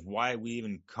part of why we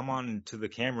even come on to the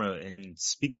camera and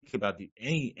speak about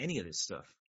any of this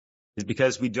stuff is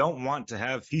because we don't want to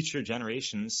have future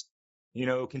generations,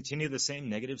 continue the same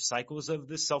negative cycles of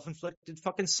this self-inflicted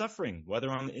fucking suffering, whether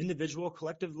on the individual,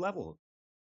 collective level,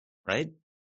 right?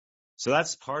 So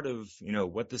that's part of,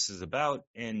 what this is about.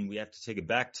 And we have to take it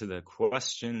back to the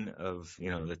question of,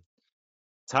 the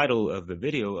title of the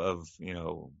video of,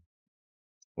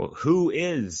 well, who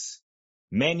is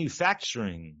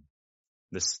manufacturing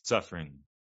the suffering?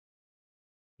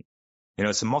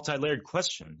 It's a multi-layered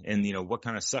question. And, what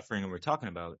kind of suffering are we talking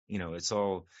about?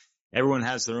 Everyone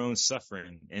has their own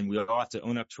suffering and we all have to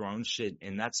own up to our own shit.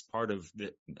 And that's part of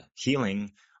the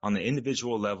healing on the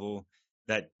individual level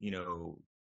that,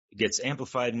 gets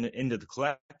amplified into the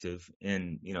collective.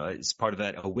 And, it's part of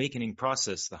that awakening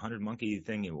process, the 100 monkey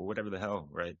thing or whatever the hell,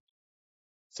 right?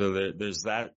 So there's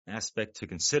that aspect to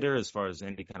consider as far as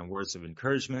any kind of words of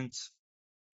encouragement.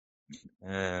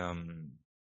 Yeah,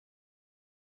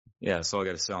 that's all I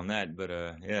got to say on that. But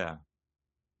yeah,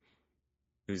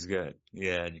 who's good?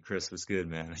 Yeah, Chris was good,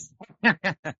 man.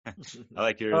 I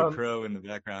like your crow in the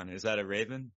background. Is that a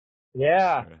raven?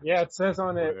 Yeah, it says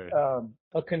on it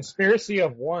a conspiracy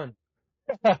of one.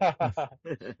 Yeah.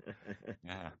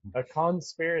 A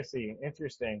conspiracy.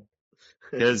 Interesting.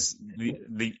 Because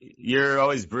you're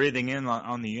always breathing in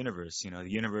on the universe. The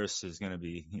universe is going to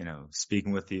be,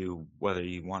 speaking with you whether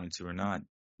you wanted to or not.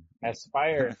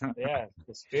 Aspire. Yeah,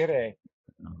 Aspire.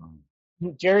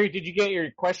 Jerry, did you get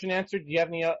your question answered? Do you have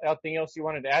anything else you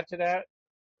wanted to add to that?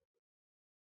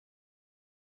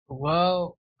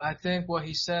 Well, I think what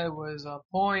he said was on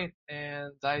point,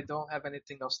 and I don't have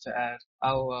anything else to add.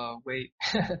 I'll wait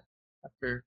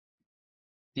after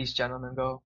these gentlemen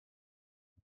go.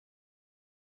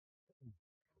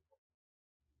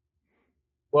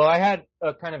 Well, I had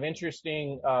a kind of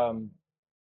interesting,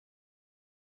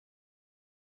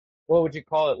 what would you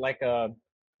call it? Like a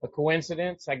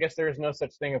coincidence. I guess there is no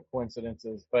such thing of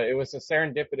coincidences, but it was a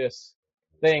serendipitous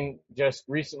thing. Just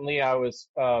recently, I was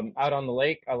out on the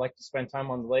lake. I like to spend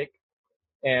time on the lake,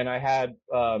 and I had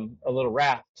a little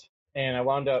raft, and I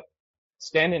wound up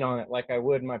standing on it like I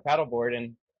would my paddleboard,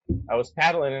 and I was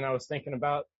paddling, and I was thinking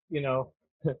about,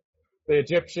 the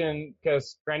Egyptian,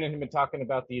 because Brandon had been talking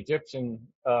about the Egyptian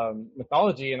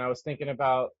mythology, and I was thinking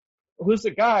about who's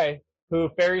the guy who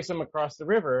ferries him across the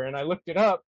river, and I looked it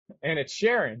up, and it's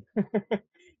Sharon.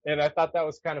 And I thought that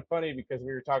was kind of funny because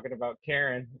we were talking about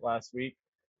Karen last week.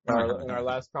 in our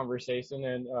last conversation,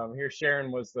 and here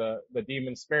Sharon was the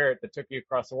demon spirit that took you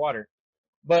across the water.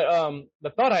 But the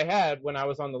thought I had when I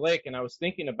was on the lake and I was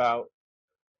thinking about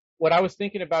what I was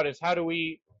thinking about is how do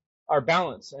we our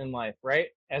balance in life, right?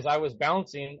 As I was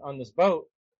balancing on this boat,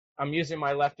 I'm using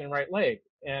my left and right leg,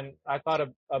 and I thought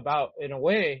about in a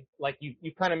way like you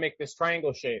kind of make this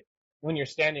triangle shape when you're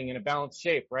standing in a balanced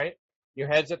shape, right? Your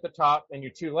head's at the top and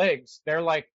your two legs, they're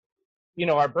like,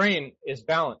 our brain is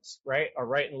balanced, right? Our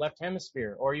right and left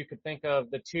hemisphere. Or you could think of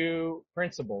the two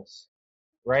principles,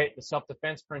 right? The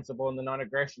self-defense principle and the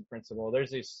non-aggression principle.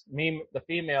 There's this the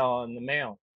female and the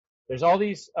male. There's all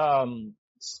these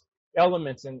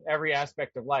elements in every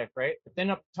aspect of life, right? But then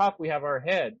up top we have our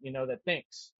head, that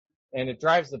thinks and it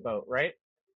drives the boat, right?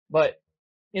 But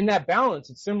in that balance,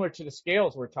 it's similar to the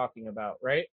scales we're talking about,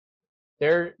 right?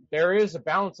 There is a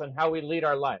balance on how we lead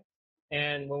our life.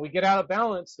 And when we get out of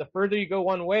balance, the further you go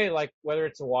one way, like whether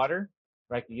it's the water,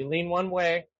 right? You lean one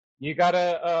way, you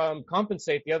gotta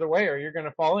compensate the other way or you're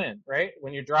gonna fall in, right?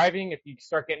 When you're driving, if you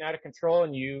start getting out of control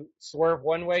and you swerve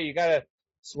one way, you gotta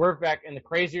swerve back, and the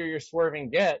crazier your swerving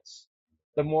gets,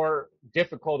 the more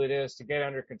difficult it is to get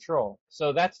under control.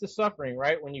 So that's the suffering,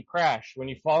 right? When you crash, when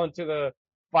you fall into the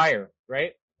fire,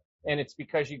 right? And it's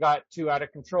because you got too out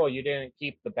of control. You didn't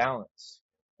keep the balance.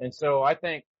 And so I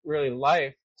think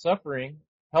really suffering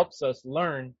helps us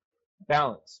learn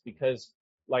balance, because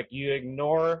like you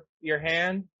ignore your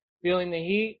hand feeling the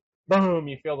heat, boom,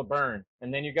 you feel the burn.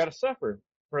 And then you got to suffer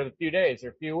for a few days or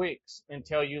a few weeks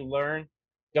until you learn,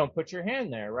 don't put your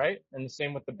hand there, right? And the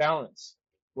same with the balance.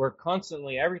 We're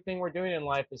constantly, everything we're doing in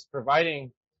life is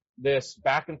providing this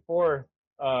back and forth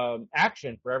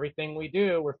action for everything we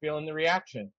do. We're feeling the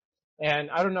reaction.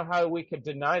 And I don't know how we could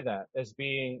deny that as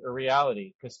being a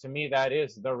reality, because to me, that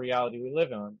is the reality we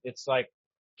live on. It's like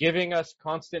giving us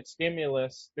constant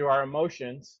stimulus through our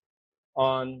emotions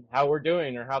on how we're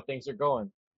doing or how things are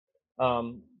going.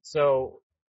 So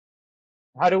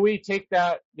how do we take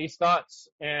these thoughts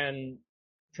and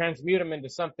transmute them into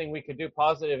something we could do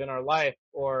positive in our life,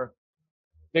 or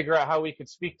figure out how we could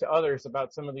speak to others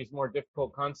about some of these more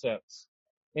difficult concepts?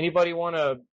 Anybody want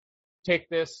to take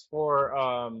this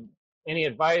for any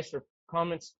advice or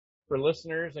comments for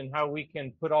listeners, and how we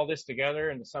can put all this together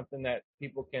into something that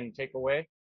people can take away?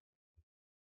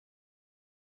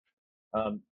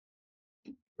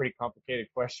 Pretty complicated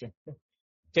question.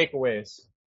 Takeaways.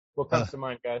 What Uh, comes to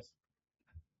mind, guys?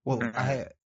 well, I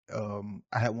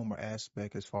had one more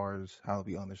aspect as far as how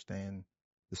we understand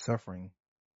the suffering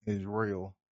is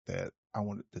real that I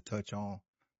wanted to touch on.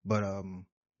 But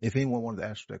if anyone wanted to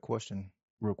answer that question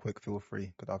real quick, feel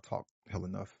free, because I've talked hell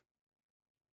enough.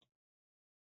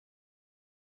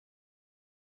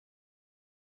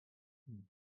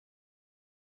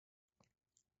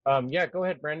 Yeah, go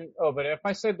ahead, Brandon. Oh, but if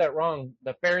I said that wrong,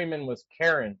 the ferryman was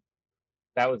Karen.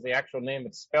 That was the actual name.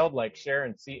 It's spelled like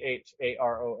Sharon,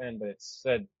 Charon, but it's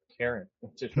said Karen,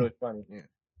 which is really funny Yeah.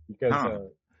 because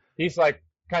he's like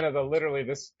kind of literally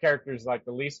this character is like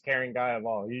the least caring guy of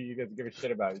all. You guys give a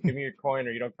shit about it. Give me your coin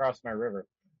or you don't cross my river.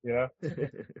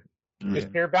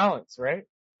 Just pure balance, right?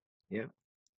 Yeah.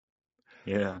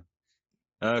 Yeah.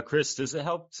 Chris, does it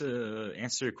help to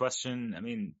answer your question? I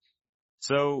mean,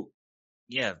 so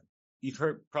yeah, you've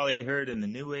probably heard in the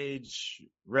New Age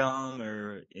realm,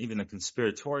 or even the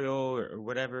conspiratorial or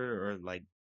whatever, or like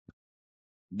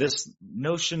this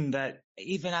notion that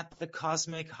even at the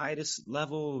cosmic highest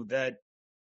level, that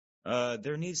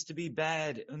there needs to be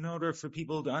bad in order for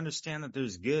people to understand that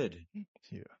there's good.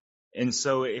 Yeah. And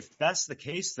so if that's the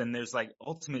case, then there's like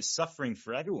ultimate suffering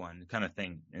for everyone kind of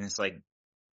thing. And it's like,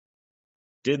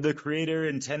 did the creator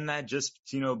intend that just,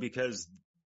 because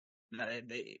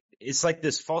it's like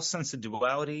this false sense of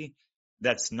duality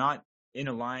that's not in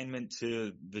alignment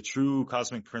to the true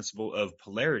cosmic principle of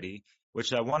polarity,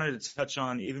 which I wanted to touch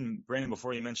on, even Brandon,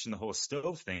 before you mentioned the whole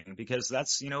stove thing, because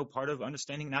that's, part of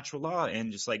understanding natural law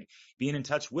and just like being in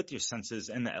touch with your senses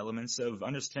and the elements of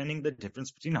understanding the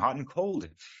difference between hot and cold.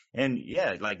 And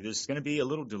yeah, like there's going to be a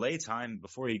little delay time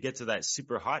before you get to that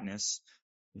super hotness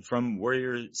from where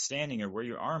you're standing or where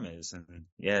your arm is. And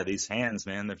yeah, these hands,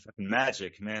 man, they're fucking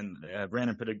magic, man.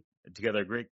 Brandon put together a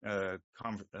great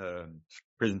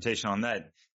presentation on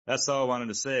that. That's all I wanted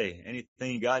to say.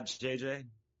 Anything you got, JJ?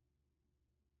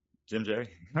 Jim Jerry?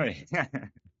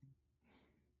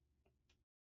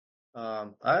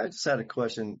 I just had a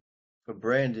question for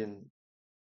Brandon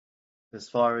as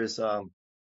far as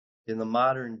in the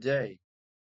modern day,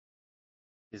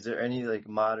 is there any like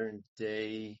modern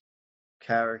day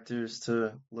characters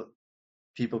to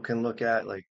people can look at,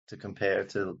 like to compare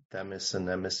to Demis and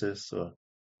Nemesis? Or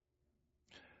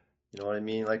You know what I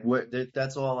mean? Like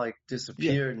that's all like Yeah,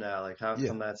 disappeared now. Like how yeah.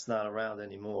 come that's not around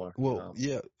anymore? Well,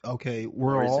 yeah. Okay, Or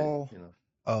we're is it? all.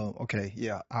 Okay,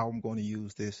 yeah. I'm going to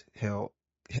use this hell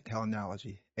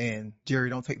analogy. And Jerry,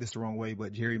 don't take this the wrong way,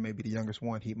 but Jerry may be the youngest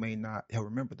one. He may not he'll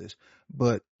remember this.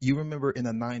 But you remember in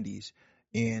the 90s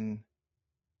in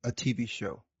a TV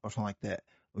show or something like that,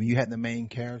 when you had the main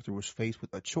character was faced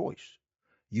with a choice,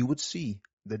 you would see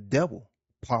the devil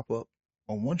pop up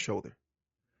on one shoulder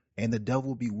and the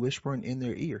devil would be whispering in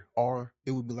their ear, or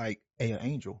it would be like an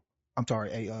angel. I'm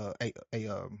sorry,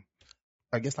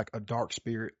 I guess like a dark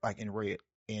spirit, like in red,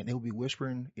 and it'll be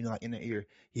whispering, like in the ear,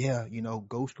 yeah,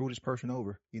 go screw this person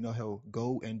over. He'll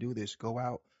go and do this, go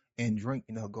out and drink,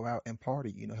 go out and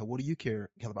party. Hell, what do you care?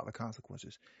 Hell about the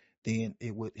consequences. Then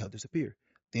he'll disappear.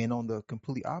 Then on the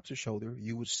completely opposite shoulder,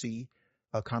 you would see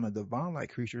a kind of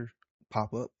divine-like creature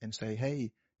pop up and say,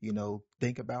 hey,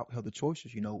 think about how the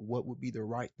choices. What would be the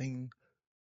right thing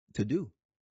to do?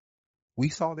 We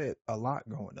saw that a lot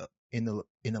growing up in the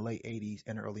late 80s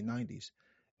and early 90s.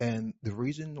 And the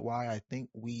reason why I think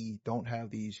we don't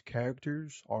have these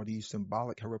characters or these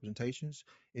symbolic representations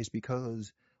is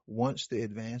because once the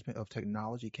advancement of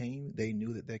technology came, they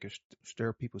knew that they could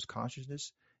stir people's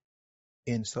consciousness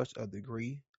in such a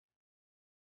degree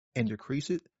and decrease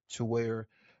it to where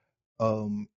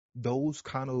those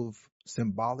kind of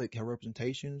symbolic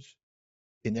representations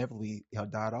inevitably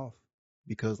died off.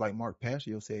 Because like Mark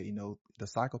Passio said, the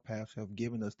psychopaths have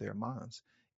given us their minds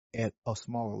at a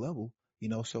smaller level,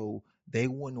 so they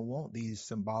wouldn't want these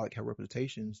symbolic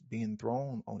representations being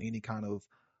thrown on any kind of,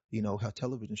 her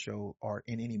television show or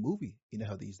in any movie,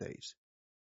 these days.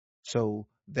 So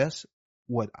that's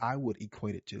what I would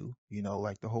equate it to,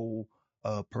 like the whole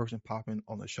person popping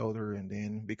on the shoulder. And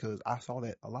then because I saw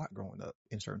that a lot growing up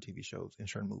in certain TV shows, in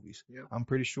certain movies. Yep. I'm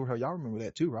pretty sure how y'all remember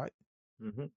that too, right?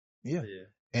 Mm-hmm. Yeah. Yeah.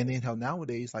 And then how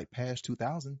nowadays, like past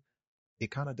 2000, it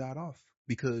kind of died off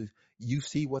because you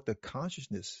see what the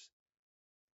consciousness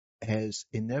has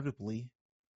inevitably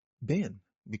been.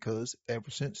 Because ever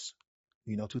since,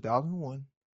 2001,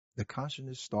 the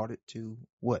consciousness started to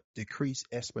what? Decrease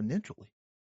exponentially.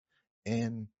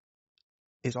 And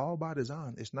it's all by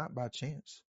design. It's not by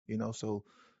chance, so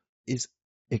it's,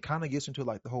 it kind of gets into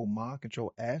like the whole mind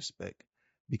control aspect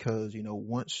because,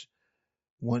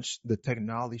 once the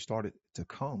technology started to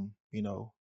come,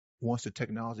 once the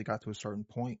technology got to a certain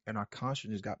point and our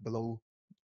consciousness got below,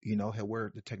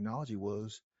 where the technology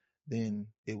was, then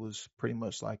it was pretty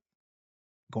much like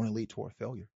going to lead toward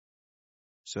failure.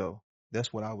 So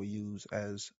that's what I would use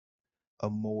as a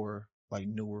more like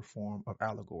newer form of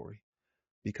allegory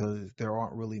because there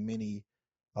aren't really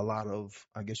a lot of,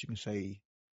 I guess you can say,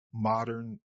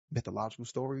 modern mythological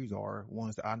stories or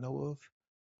ones that I know of.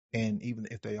 And even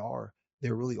if there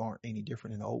really aren't any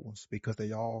different than the old ones because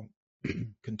they all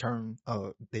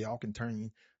they all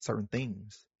contain certain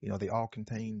things. They all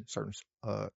contain certain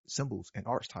symbols and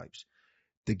archetypes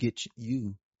to get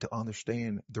you to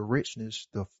understand the richness,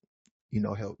 the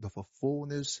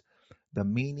fullness, the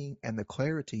meaning, and the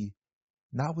clarity,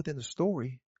 not within the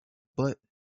story, but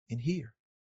in here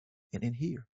and in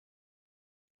here.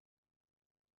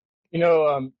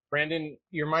 Brandon,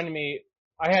 you reminded me,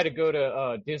 I had to go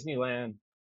to Disneyland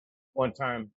one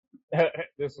time.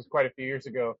 This was quite a few years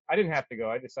ago. I didn't have to go.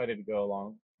 I decided to go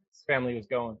along. His family was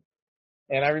going.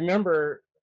 And I remember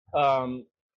um,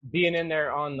 being in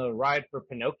there on the ride for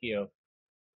Pinocchio.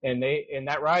 And in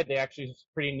that ride, they actually was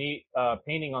pretty neat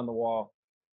painting on the wall.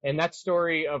 And that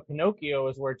story of Pinocchio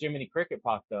is where Jiminy Cricket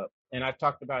popped up. And I've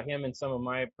talked about him in some of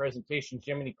my presentations.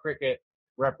 Jiminy Cricket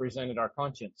represented our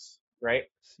conscience, right?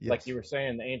 Like you Yes. were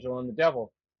saying, the angel and the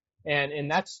devil. And in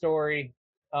that story,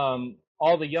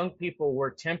 all the young people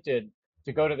were tempted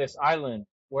to go to this island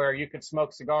where you could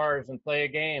smoke cigars and play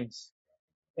games.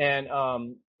 And,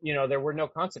 there were no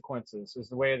consequences is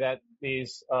the way that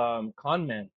these con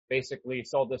men basically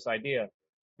sold this idea.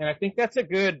 And I think that's a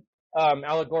good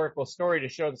allegorical story to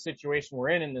show the situation we're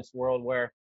in this world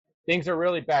where things are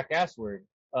really back-assward.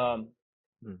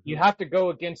 You have to go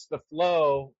against the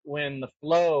flow when the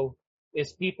flow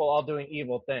is people all doing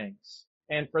evil things.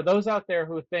 And for those out there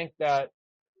who think that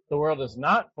the world is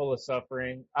not full of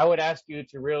suffering, I would ask you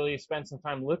to really spend some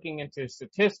time looking into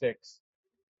statistics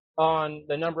on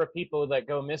the number of people that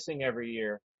go missing every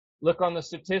year. Look on the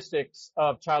statistics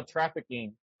of child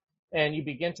trafficking, and you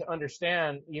begin to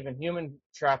understand even human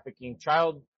trafficking,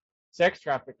 child sex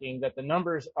trafficking, that the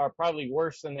numbers are probably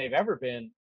worse than they've ever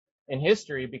been in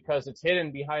history because it's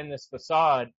hidden behind this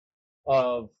facade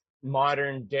of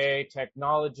modern day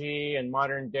technology and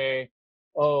modern day,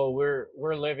 oh,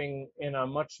 we're living in a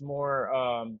much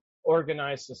more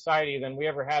organized society than we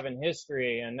ever have in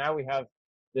history, and now we have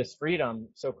this freedom,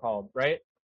 so-called, right?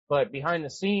 But behind the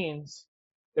scenes,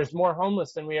 there's more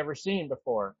homeless than we ever seen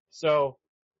before. So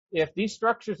if these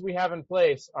structures we have in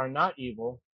place are not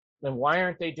evil, then why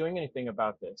aren't they doing anything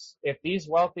about this? If these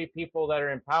wealthy people that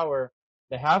are in power,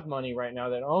 that have money right now,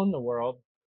 that own the world,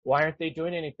 why aren't they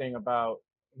doing anything about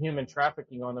human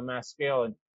trafficking on the mass scale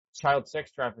and child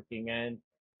sex trafficking and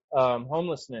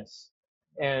homelessness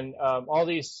and all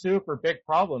these super big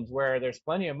problems where there's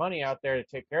plenty of money out there to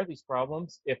take care of these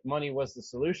problems if money was the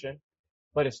solution,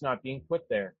 but it's not being put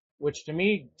there, which to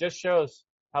me just shows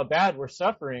how bad we're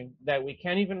suffering that we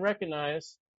can't even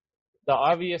recognize the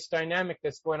obvious dynamic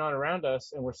that's going on around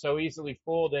us, and we're so easily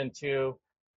fooled into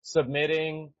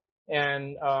submitting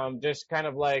and just kind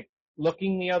of like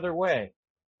looking the other way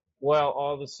while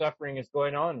all the suffering is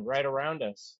going on right around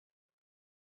us.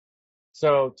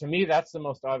 So to me, that's the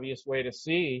most obvious way to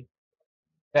see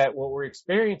that what we're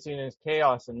experiencing is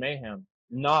chaos and mayhem,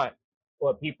 not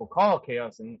what people call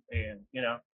chaos and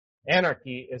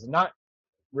anarchy is not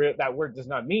real. That word does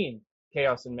not mean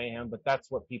chaos and mayhem, but that's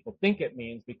what people think it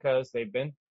means because they've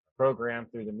been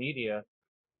programmed through the media.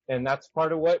 And that's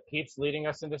part of what keeps leading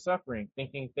us into suffering,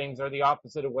 thinking things are the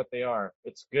opposite of what they are.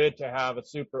 It's good to have a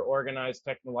super organized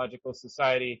technological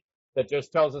society that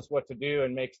just tells us what to do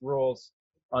and makes rules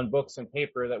on books and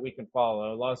paper that we can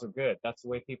follow. Laws are good. That's the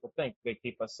way people think. They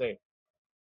keep us safe.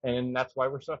 And that's why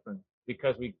we're suffering,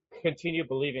 because we continue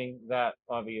believing that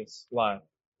obvious lie.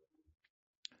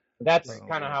 That's Well,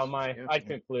 kind of how I'd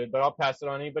conclude, but I'll pass it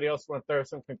on. Anybody else want to throw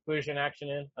some conclusion action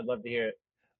in? I'd love to hear it.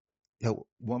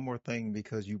 one more thing,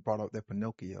 because you brought up that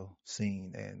Pinocchio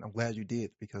scene, and I'm glad you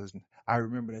did, because I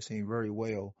remember that scene very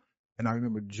well. And I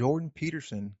remember Jordan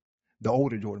Peterson, the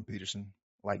older Jordan Peterson,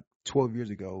 like 12 years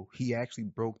ago, he actually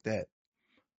broke the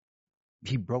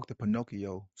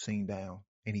Pinocchio scene down,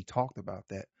 and he talked about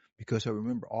that, because I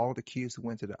remember all the kids who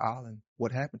went to the island,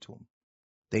 what happened to them?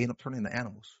 They end up turning into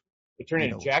animals. They turn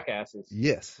into jackasses.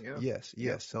 Yes, Yeah. yes,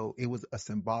 Yeah. yes. So it was a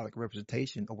symbolic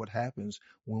representation of what happens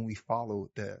when we follow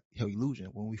the illusion,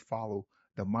 when we follow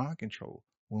the mind control,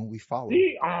 when we follow,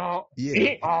 yep,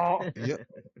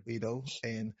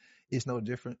 and it's no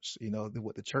difference, than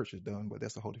what the church has done, but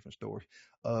that's a whole different story.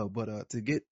 But to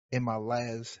get in my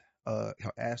last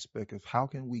aspect of how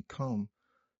can we come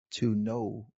to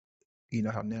know,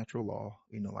 how natural law,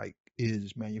 like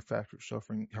is manufactured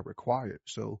suffering required.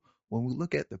 So when we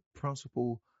look at the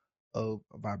principle of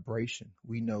vibration,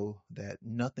 we know that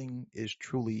nothing is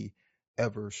truly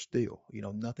ever still,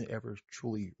 nothing ever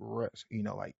truly rest,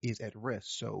 like is at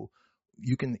rest. So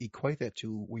you can equate that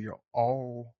to where you're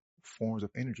all forms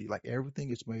of energy, like everything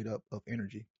is made up of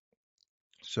energy.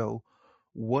 So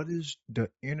what is the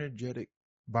energetic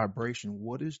vibration?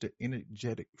 What is the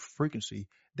energetic frequency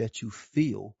that you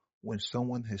feel when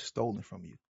someone has stolen from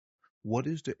you? What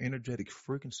is the energetic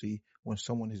frequency when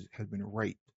someone has been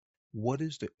raped? What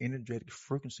is the energetic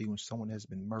frequency when someone has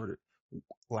been murdered?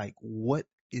 Like, what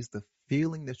is the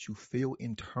feeling that you feel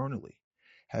internally?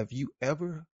 Have you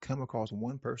ever come across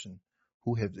one person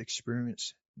who has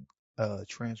experienced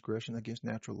transgression against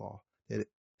natural law that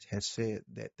has said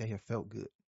that they have felt good?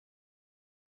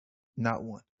 Not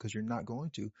one, because you're not going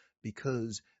to,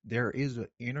 because there is an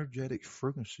energetic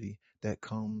frequency that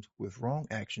comes with wrong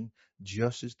action,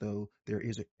 just as though there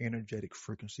is an energetic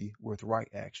frequency with right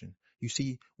action. You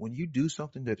see, when you do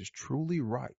something that is truly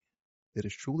right, that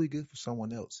is truly good for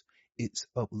someone else, it's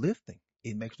uplifting.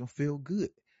 It makes them feel good.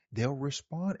 They'll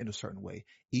respond in a certain way.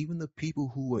 Even the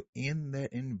people who are in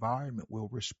that environment will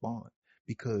respond,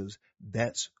 because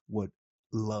that's what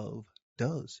love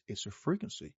does. It's a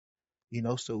frequency.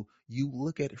 So you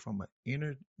look at it from an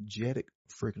energetic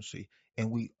frequency, and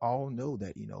we all know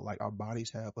that, like our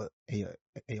bodies have a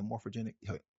morphogenic,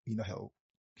 how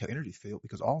energy field,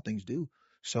 because all things do.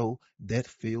 So that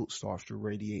field starts to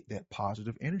radiate that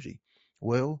positive energy.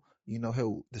 Well,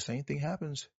 how the same thing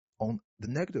happens on the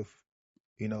negative,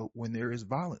 when there is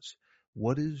violence.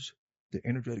 What is the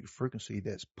energetic frequency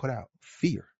that's put out?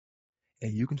 Fear.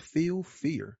 And you can feel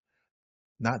fear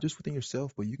not just within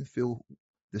yourself, but you can feel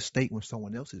the state when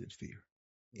someone else is in fear.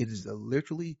 It is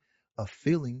literally a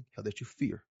feeling that you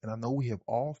fear. And I know we have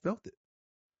all felt it.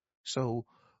 So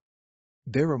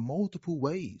there are multiple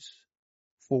ways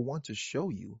for one to show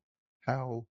you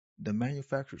how the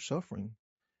manufactured suffering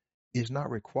is not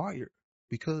required,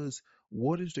 because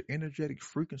what is the energetic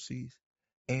frequencies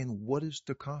and what is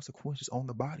the consequences on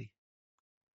the body?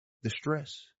 The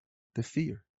stress, the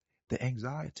fear, the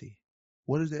anxiety.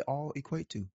 What does it all equate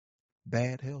to?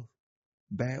 Bad health,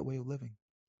 bad way of living,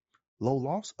 low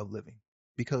loss of living,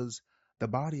 because the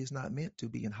body is not meant to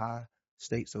be in high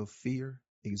states of fear,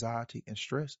 anxiety, and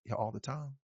stress all the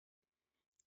time.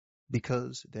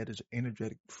 because that is an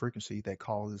energetic frequency that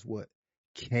causes what?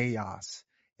 Chaos.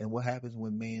 And what happens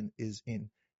when man is in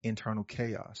internal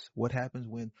chaos? What happens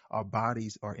when our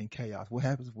bodies are in chaos? What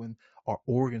happens when our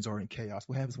organs are in chaos?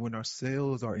 What happens when our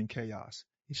cells are in chaos?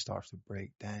 It starts to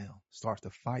break down, starts to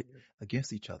fight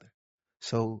against each other.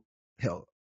 So hell,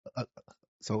 uh,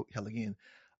 hell again,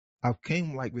 I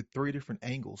came like with three different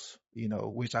angles,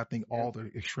 which I think Yeah. all are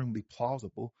extremely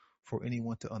plausible for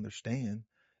anyone to understand,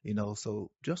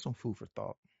 so just some food for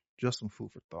thought, just some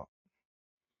food for thought.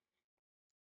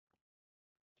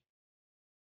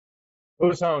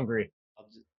 Who's hungry? I'll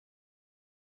just,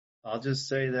 I'll just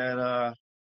say that,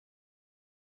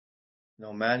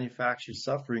 manufactured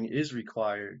suffering is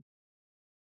required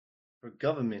for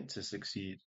government to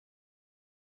succeed,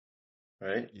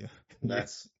 right? Yeah. And Yeah.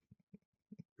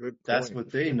 Good that's point.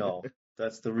 what they know.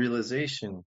 That's the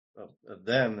realization of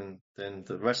them, and then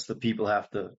the rest of the people have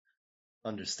to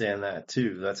understand that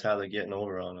too. That's how they're getting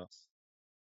over on us.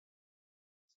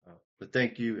 But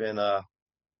thank you, and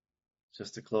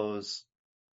just to close,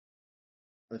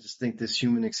 I just think this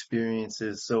human experience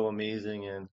is so amazing,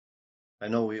 and I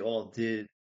know we all did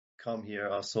come here.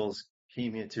 Our souls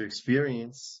came here to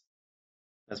experience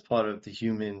as part of the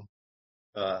human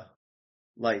uh,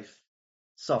 life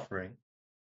suffering,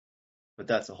 but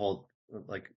that's a whole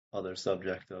like other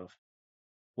subject of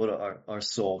what are our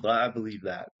soul. But I believe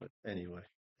that. But anyway,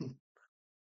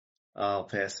 I'll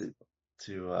pass it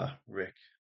to Rick.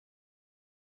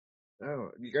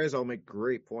 Oh, you guys all make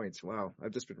great points. Wow.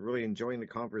 I've just been really enjoying the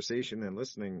conversation and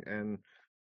listening. And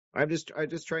I just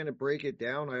trying to break it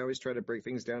down. I always try to break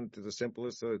things down to the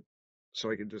simplest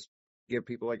so I can just give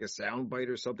people like a sound bite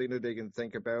or something that they can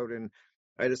think about. And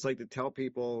I just like to tell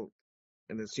people,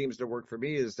 and it seems to work for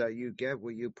me, is that you get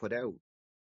what you put out.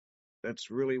 That's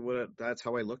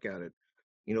how I look at it.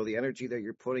 The energy that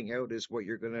you're putting out is what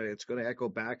it's gonna echo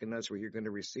back, and that's what you're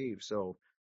gonna receive. So,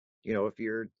 if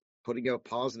you're putting out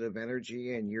positive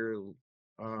energy and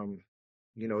um,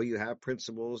 you have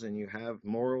principles and you have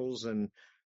morals and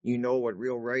you know what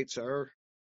real rights are,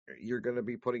 you're going to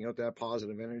be putting out that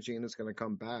positive energy and it's going to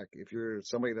come back. If you're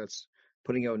somebody that's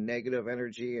putting out negative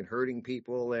energy and hurting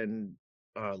people and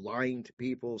lying to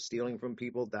people, stealing from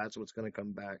people, that's what's going to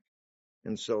come back.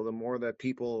 And so the more that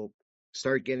people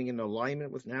start getting in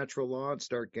alignment with natural law and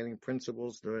start getting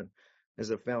principles as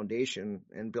a foundation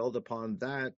and build upon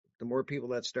that, the more people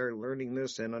that start learning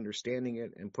this and understanding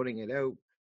it and putting it out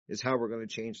is how we're going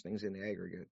to change things in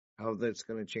aggregate. How that's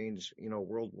going to change,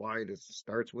 worldwide. It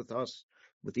starts with us,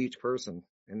 with each person.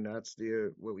 And that's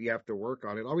what we have to work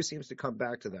on. It always seems to come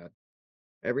back to that.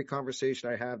 Every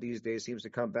conversation I have these days seems to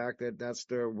come back that's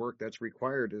the work that's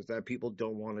required, is that people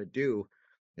don't want to do,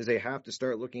 is they have to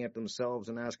start looking at themselves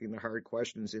and asking the hard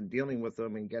questions and dealing with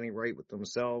them and getting right with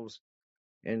themselves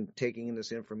and taking in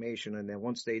this information. And then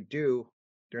once they do,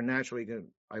 they're naturally going to,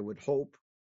 I would hope,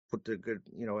 put the good,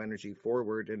 energy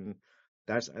forward. And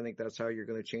I think that's how you're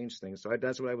going to change things. So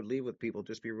that's what I would leave with people.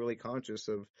 Just be really conscious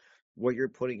of what you're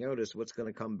putting out is what's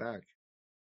going to come back.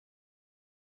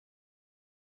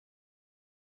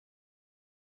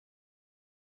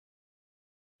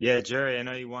 Yeah, Jerry, I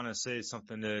know you want to say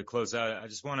something to close out. I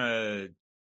just want to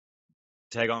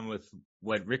tag on with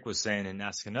what Rick was saying and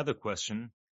ask another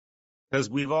question, because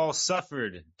we've all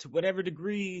suffered to whatever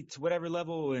degree, to whatever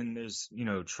level, and there's,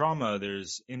 trauma,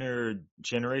 there's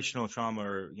intergenerational trauma,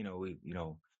 or,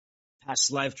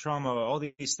 past life trauma, all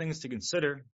these things to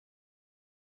consider.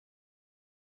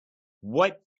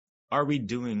 What are we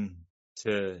doing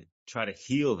to try to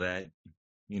heal that,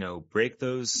 break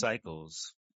those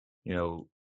cycles,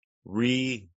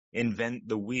 reinvent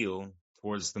the wheel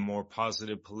towards the more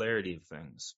positive polarity of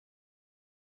things?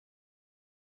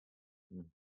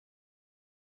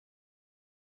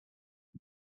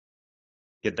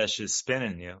 Get that shit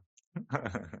spinning, yo.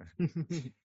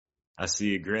 I see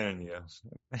you grinning, yo.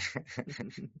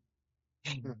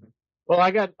 Well,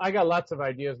 I got lots of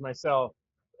ideas myself,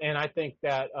 and I think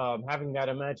that having that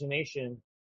imagination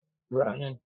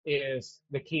running is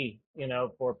the key,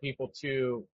 for people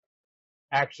to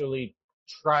actually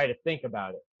try to think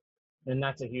about it. And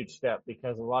that's a huge step,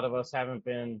 because a lot of us haven't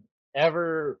been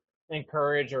ever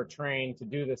encouraged or trained to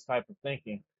do this type of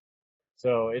thinking.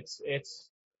 So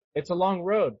it's a long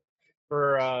road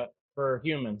for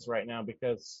humans right now,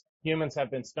 because humans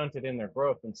have been stunted in their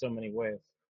growth in so many ways.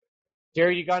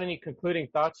 Jerry, you got any concluding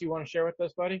thoughts you want to share with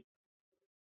us, buddy?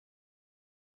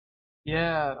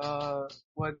 Yeah,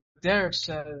 what Derek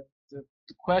said, the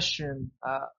question,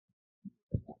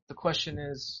 the question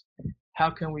is, how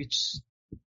can we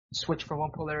switch from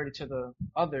one polarity to the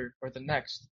other or the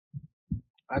next?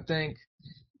 I think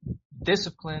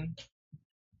discipline,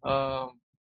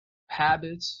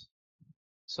 habits.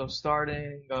 So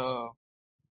starting,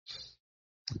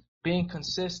 being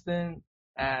consistent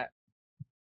at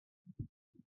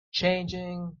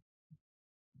changing,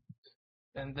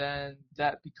 and then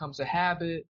that becomes a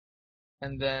habit,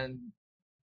 and then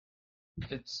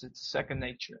it's second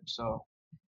nature. So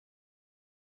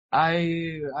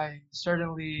I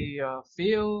certainly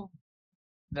feel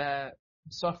that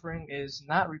suffering is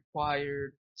not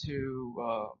required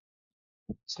to,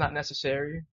 it's not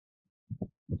necessary.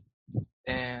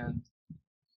 And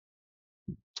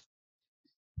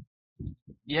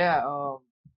yeah,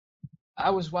 I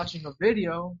was watching a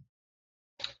video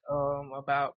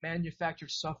about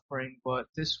manufactured suffering, but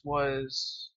this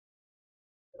was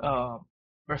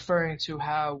referring to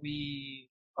how we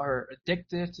are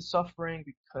addicted to suffering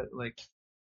because, like,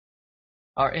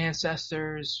 our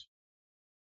ancestors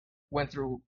went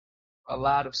through a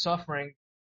lot of suffering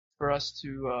for us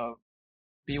to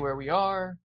be where we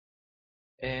are,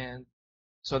 and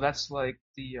so that's like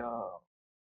the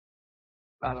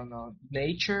I don't know,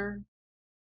 nature,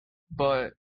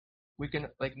 but we can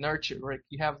like nurture, like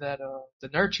you have that the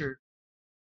nurture.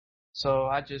 So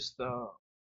I just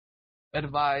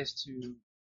advise to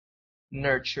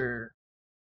nurture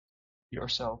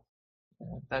yourself.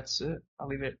 That's it. I'll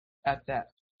leave it at that.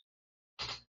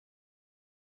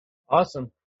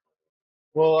 Awesome.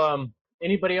 Well,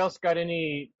 anybody else got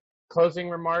any closing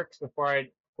remarks before I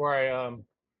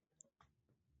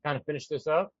kind of finish this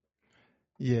up?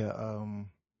 Yeah,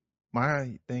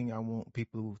 my thing I want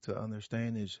people to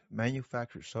understand is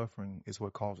manufactured suffering is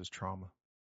what causes trauma.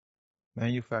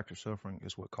 Manufactured suffering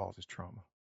is what causes trauma.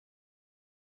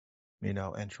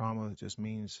 And trauma just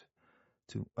means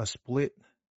to a split,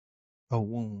 a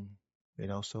wound.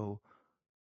 So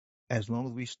as long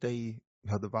as we stay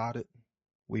divided,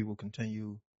 we will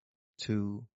continue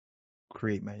to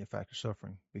create manufactured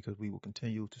suffering because we will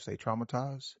continue to stay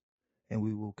traumatized and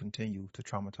we will continue to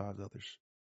traumatize others.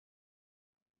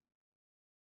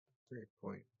 Great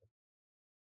point.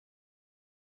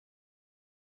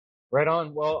 Right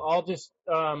on. Well, I'll just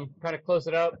kind of close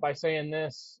it up by saying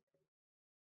this.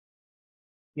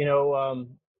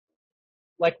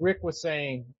 Like Rick was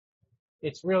saying,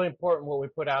 it's really important what we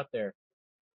put out there.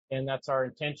 And that's our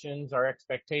intentions, our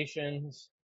expectations,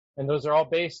 and those are all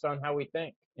based on how we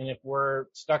think. And if we're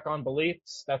stuck on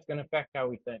beliefs, that's going to affect how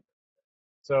we think.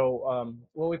 So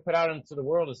what we put out into the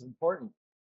world is important.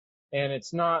 And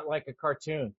it's not like a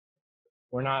cartoon.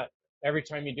 We're not, every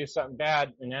time you do something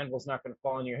bad, an anvil's not going to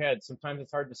fall on your head. Sometimes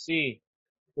it's hard to see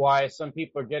why some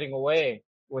people are getting away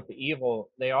with the evil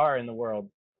they are in the world.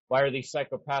 Why are these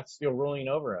psychopaths still ruling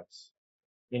over us?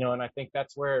 And I think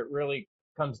that's where it really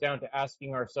comes down to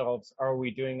asking ourselves, are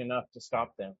we doing enough to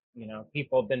stop them?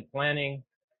 People have been planning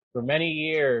for many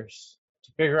years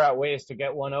to figure out ways to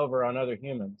get one over on other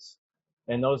humans.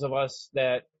 And those of us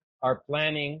that are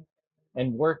planning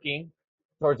and working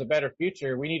towards a better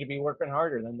future, we need to be working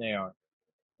harder than they are.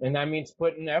 And that means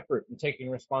putting effort and taking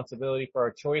responsibility for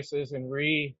our choices and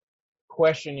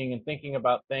questioning and thinking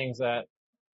about things that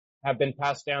have been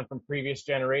passed down from previous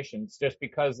generations. Just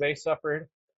because they suffered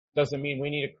doesn't mean we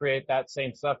need to create that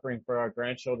same suffering for our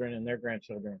grandchildren and their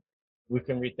grandchildren. We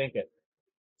can rethink it.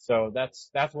 So that's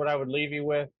what I would leave you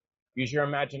with. Use your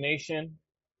imagination.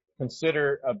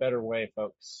 Consider a better way,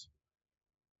 folks.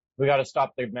 We got to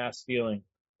stop the mass stealing.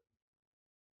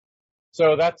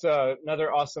 So that's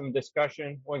another awesome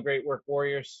discussion. One Great Work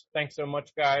Warriors. Thanks so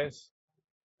much, guys,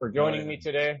 for joining me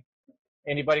today.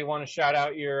 Anybody want to shout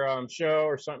out your show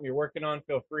or something you're working on,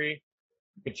 feel free.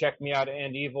 You can check me out at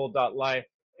endevil.life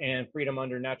and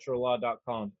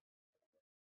freedomundernaturallaw.com.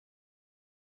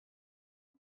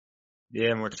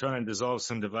 Yeah, and we're trying to dissolve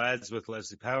some divides with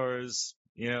Leslie Powers,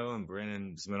 and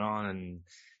Brandon's been on, and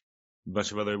a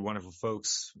bunch of other wonderful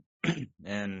folks.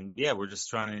 And yeah, we're just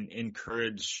trying to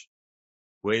encourage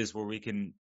ways where we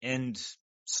can end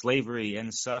slavery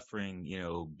and suffering,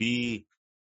 be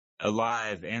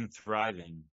alive and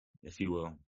thriving, if you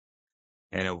will.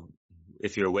 And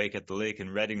if you're awake at the lake in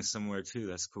Reading somewhere too,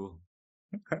 that's cool.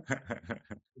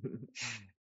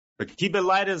 But keep it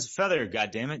light as a feather,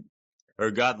 goddammit. Or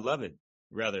God love it,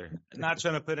 rather. Not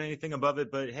trying to put anything above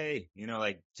it, but hey,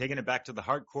 like taking it back to the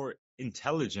hardcore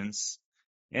intelligence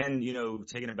and,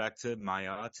 taking it back to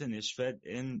Mayat and Ishvet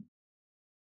and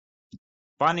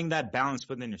finding that balance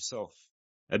within yourself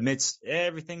amidst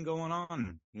everything going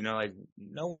on. Like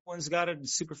no one's got it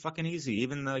super fucking easy.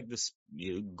 Even like this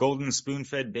golden spoon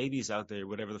fed babies out there,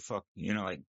 whatever the fuck,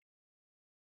 like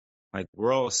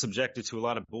we're all subjected to a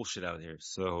lot of bullshit out here.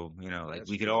 So, like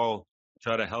we could all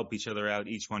try to help each other out,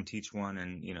 each one teach one,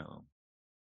 and,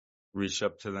 reach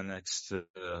up to the next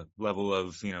level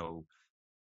of,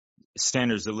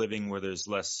 standards of living where there's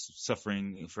less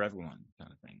suffering for everyone,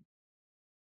 kind of thing.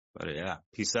 But yeah,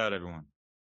 peace out, everyone.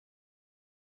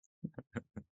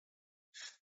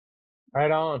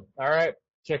 Right on. All right.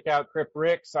 Check out Crip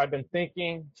Rick's I've Been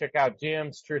Thinking. Check out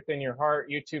Jim's Truth in Your Heart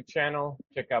YouTube channel.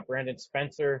 Check out Brandon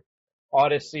Spencer,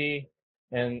 Odyssey,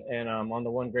 and on the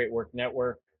One Great Work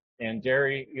Network. And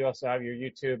Jerry, you also have your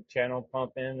YouTube channel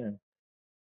pumping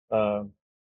and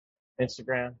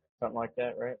Instagram, something like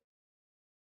that, right?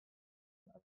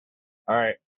 All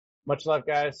right. Much love,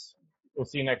 guys. We'll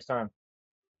see you next time.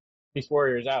 Peace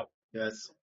Warriors out. Yes.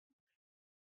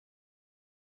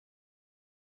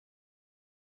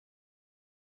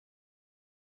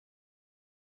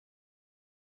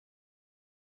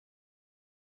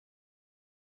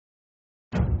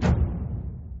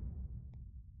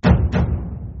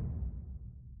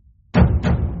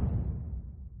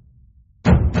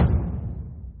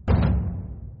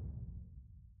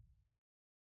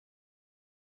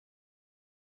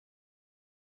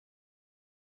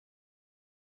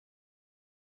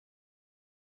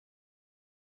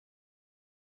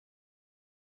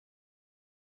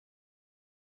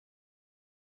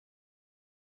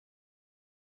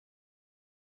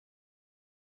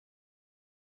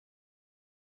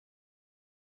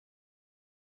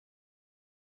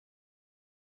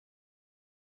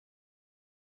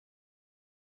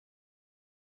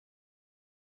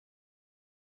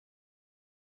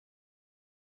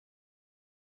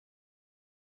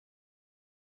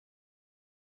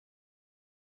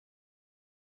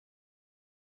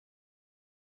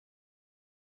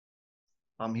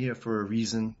 I'm here for a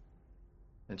reason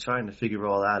and trying to figure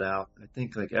all that out. I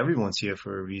think like everyone's here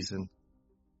for a reason.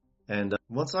 And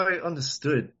once I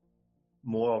understood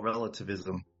moral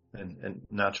relativism and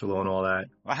natural law and all that,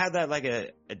 I had that like a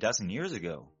dozen years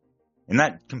ago, and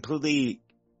that completely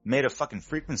made a fucking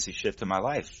frequency shift in my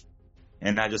life.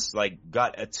 And I just like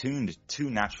got attuned to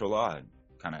natural law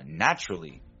kind of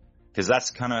naturally, because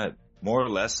that's kind of more or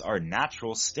less our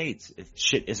natural state. If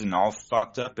shit isn't all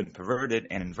fucked up and perverted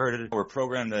and inverted, we're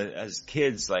programmed as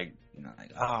kids, like, you know,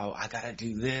 like, oh, I gotta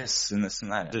do this and this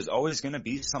and that. There's always gonna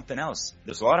be something else.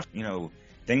 There's a lot of, you know,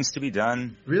 things to be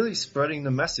done. really spreading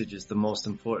the message is the most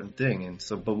important thing. And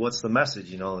so, but what's the message,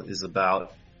 you know, is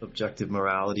about objective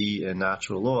morality and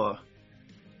natural law.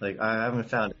 Like, I haven't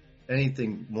found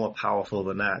anything more powerful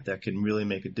than that can really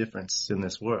make a difference in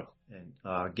this world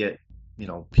and get, you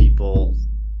know, people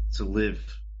to live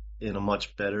in a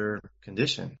much better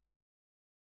condition.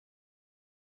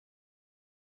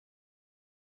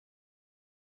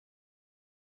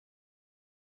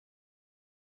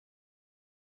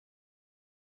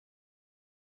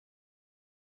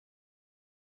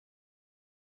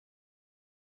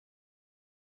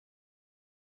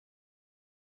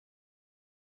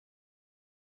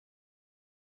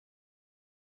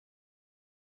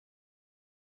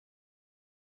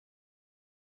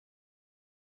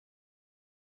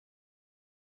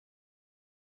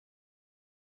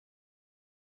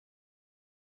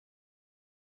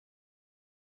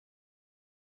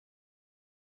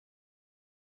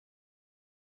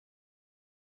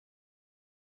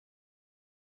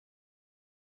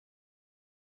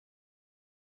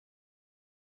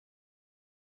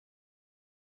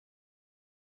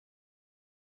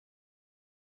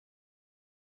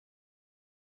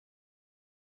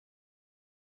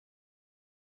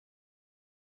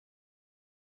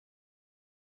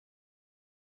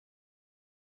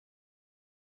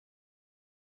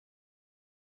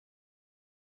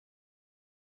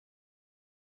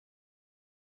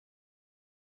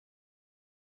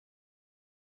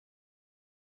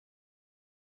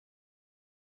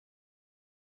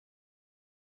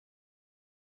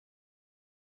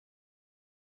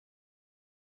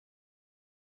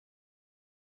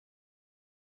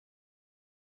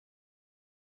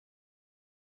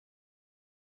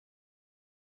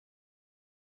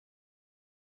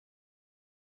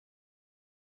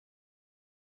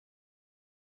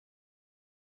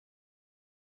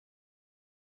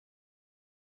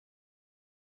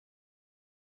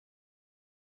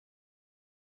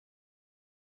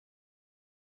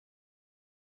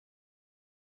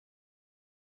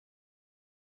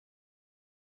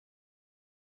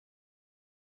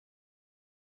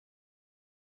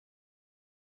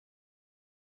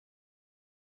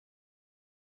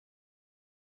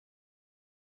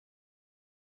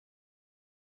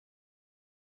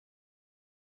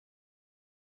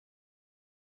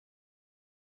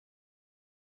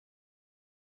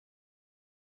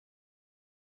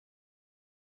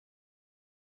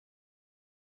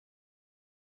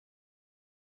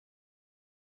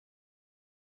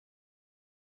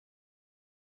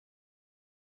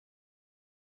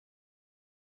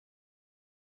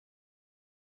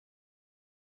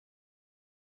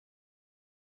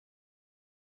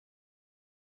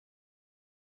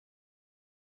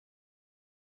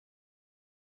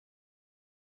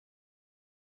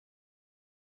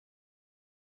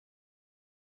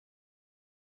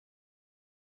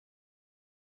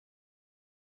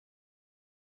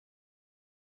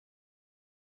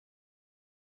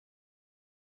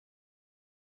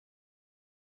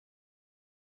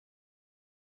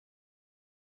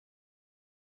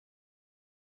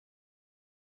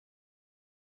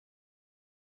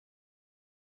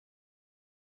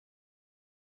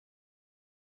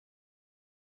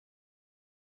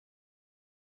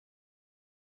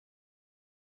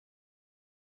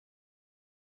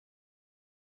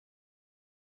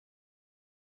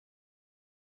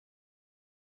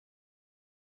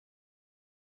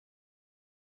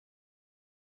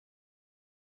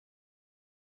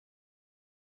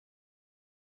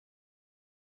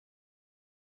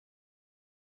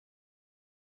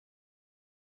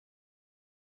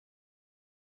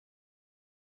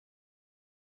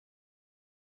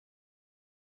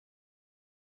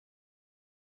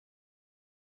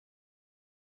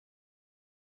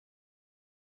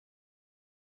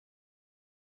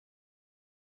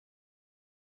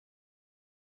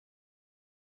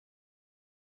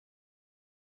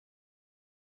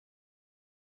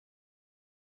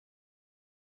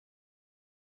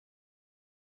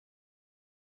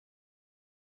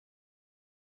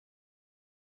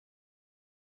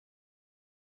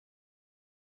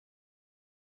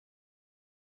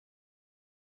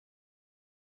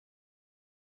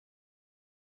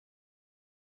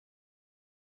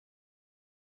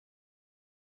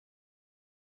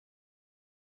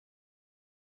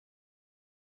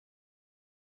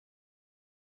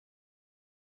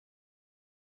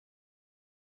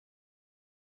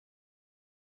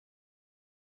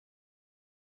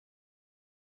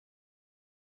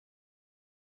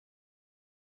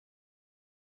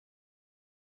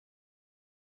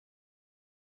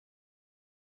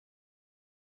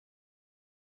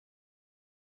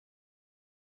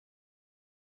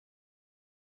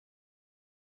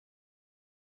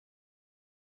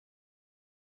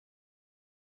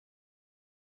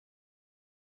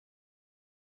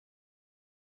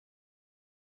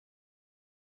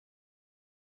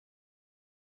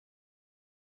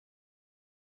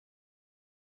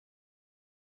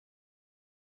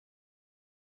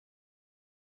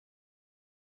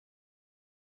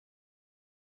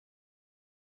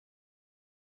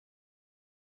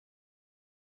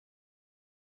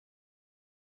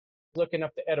 looking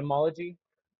up the etymology,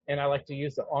 and I like to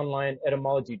use the online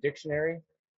etymology dictionary.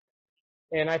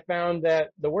 And I found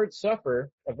that the word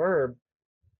suffer, a verb,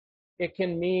 it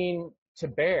can mean to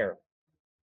bear,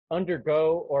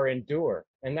 undergo, or endure.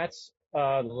 And that's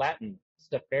Latin,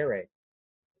 suffere.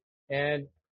 And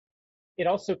it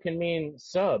also can mean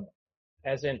sub,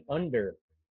 as in under.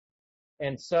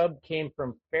 And sub came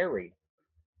from ferry,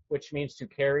 which means to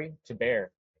carry, to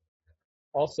bear.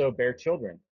 Also bear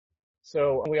children.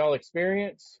 So we all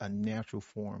experience. A natural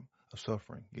form of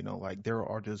suffering. Like there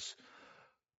are just,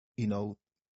 you know,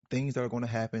 things that are going to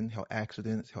happen, how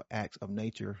accidents, how acts of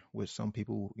nature, which some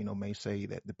people, may say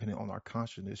that depending on our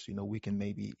consciousness, we can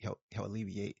maybe help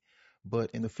alleviate.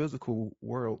 But in the physical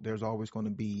world, there's always going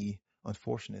to be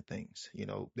unfortunate things.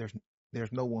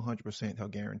 There's no 100%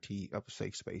 health guarantee of a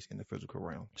safe space in the physical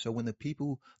realm. So when the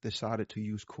people decided to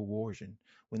use coercion,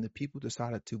 when the people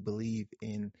decided to believe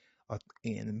in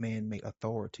man-made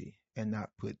authority and not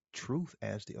put truth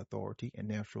as the authority and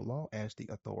natural law as the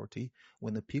authority,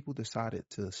 when the people decided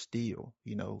to steal,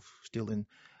 stealing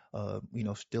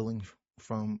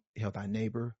from thy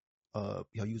neighbor,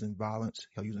 using violence,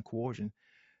 using coercion,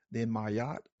 then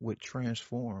Mayat would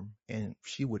transform and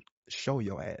she would show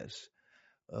your ass.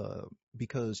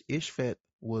 Because Ishfet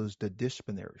was the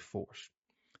disciplinary force.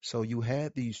 So you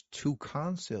had these two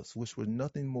concepts, which were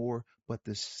nothing more but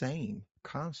the same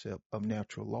concept of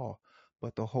natural law.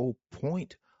 But the whole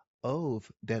point of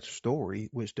that story,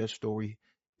 which that story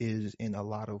is in a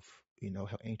lot of,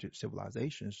 ancient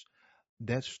civilizations,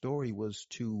 that story was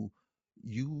to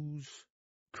use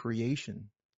creation,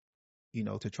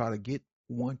 to try to get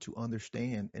one to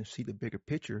understand and see the bigger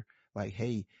picture. Like,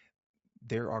 hey,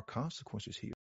 there are consequences here.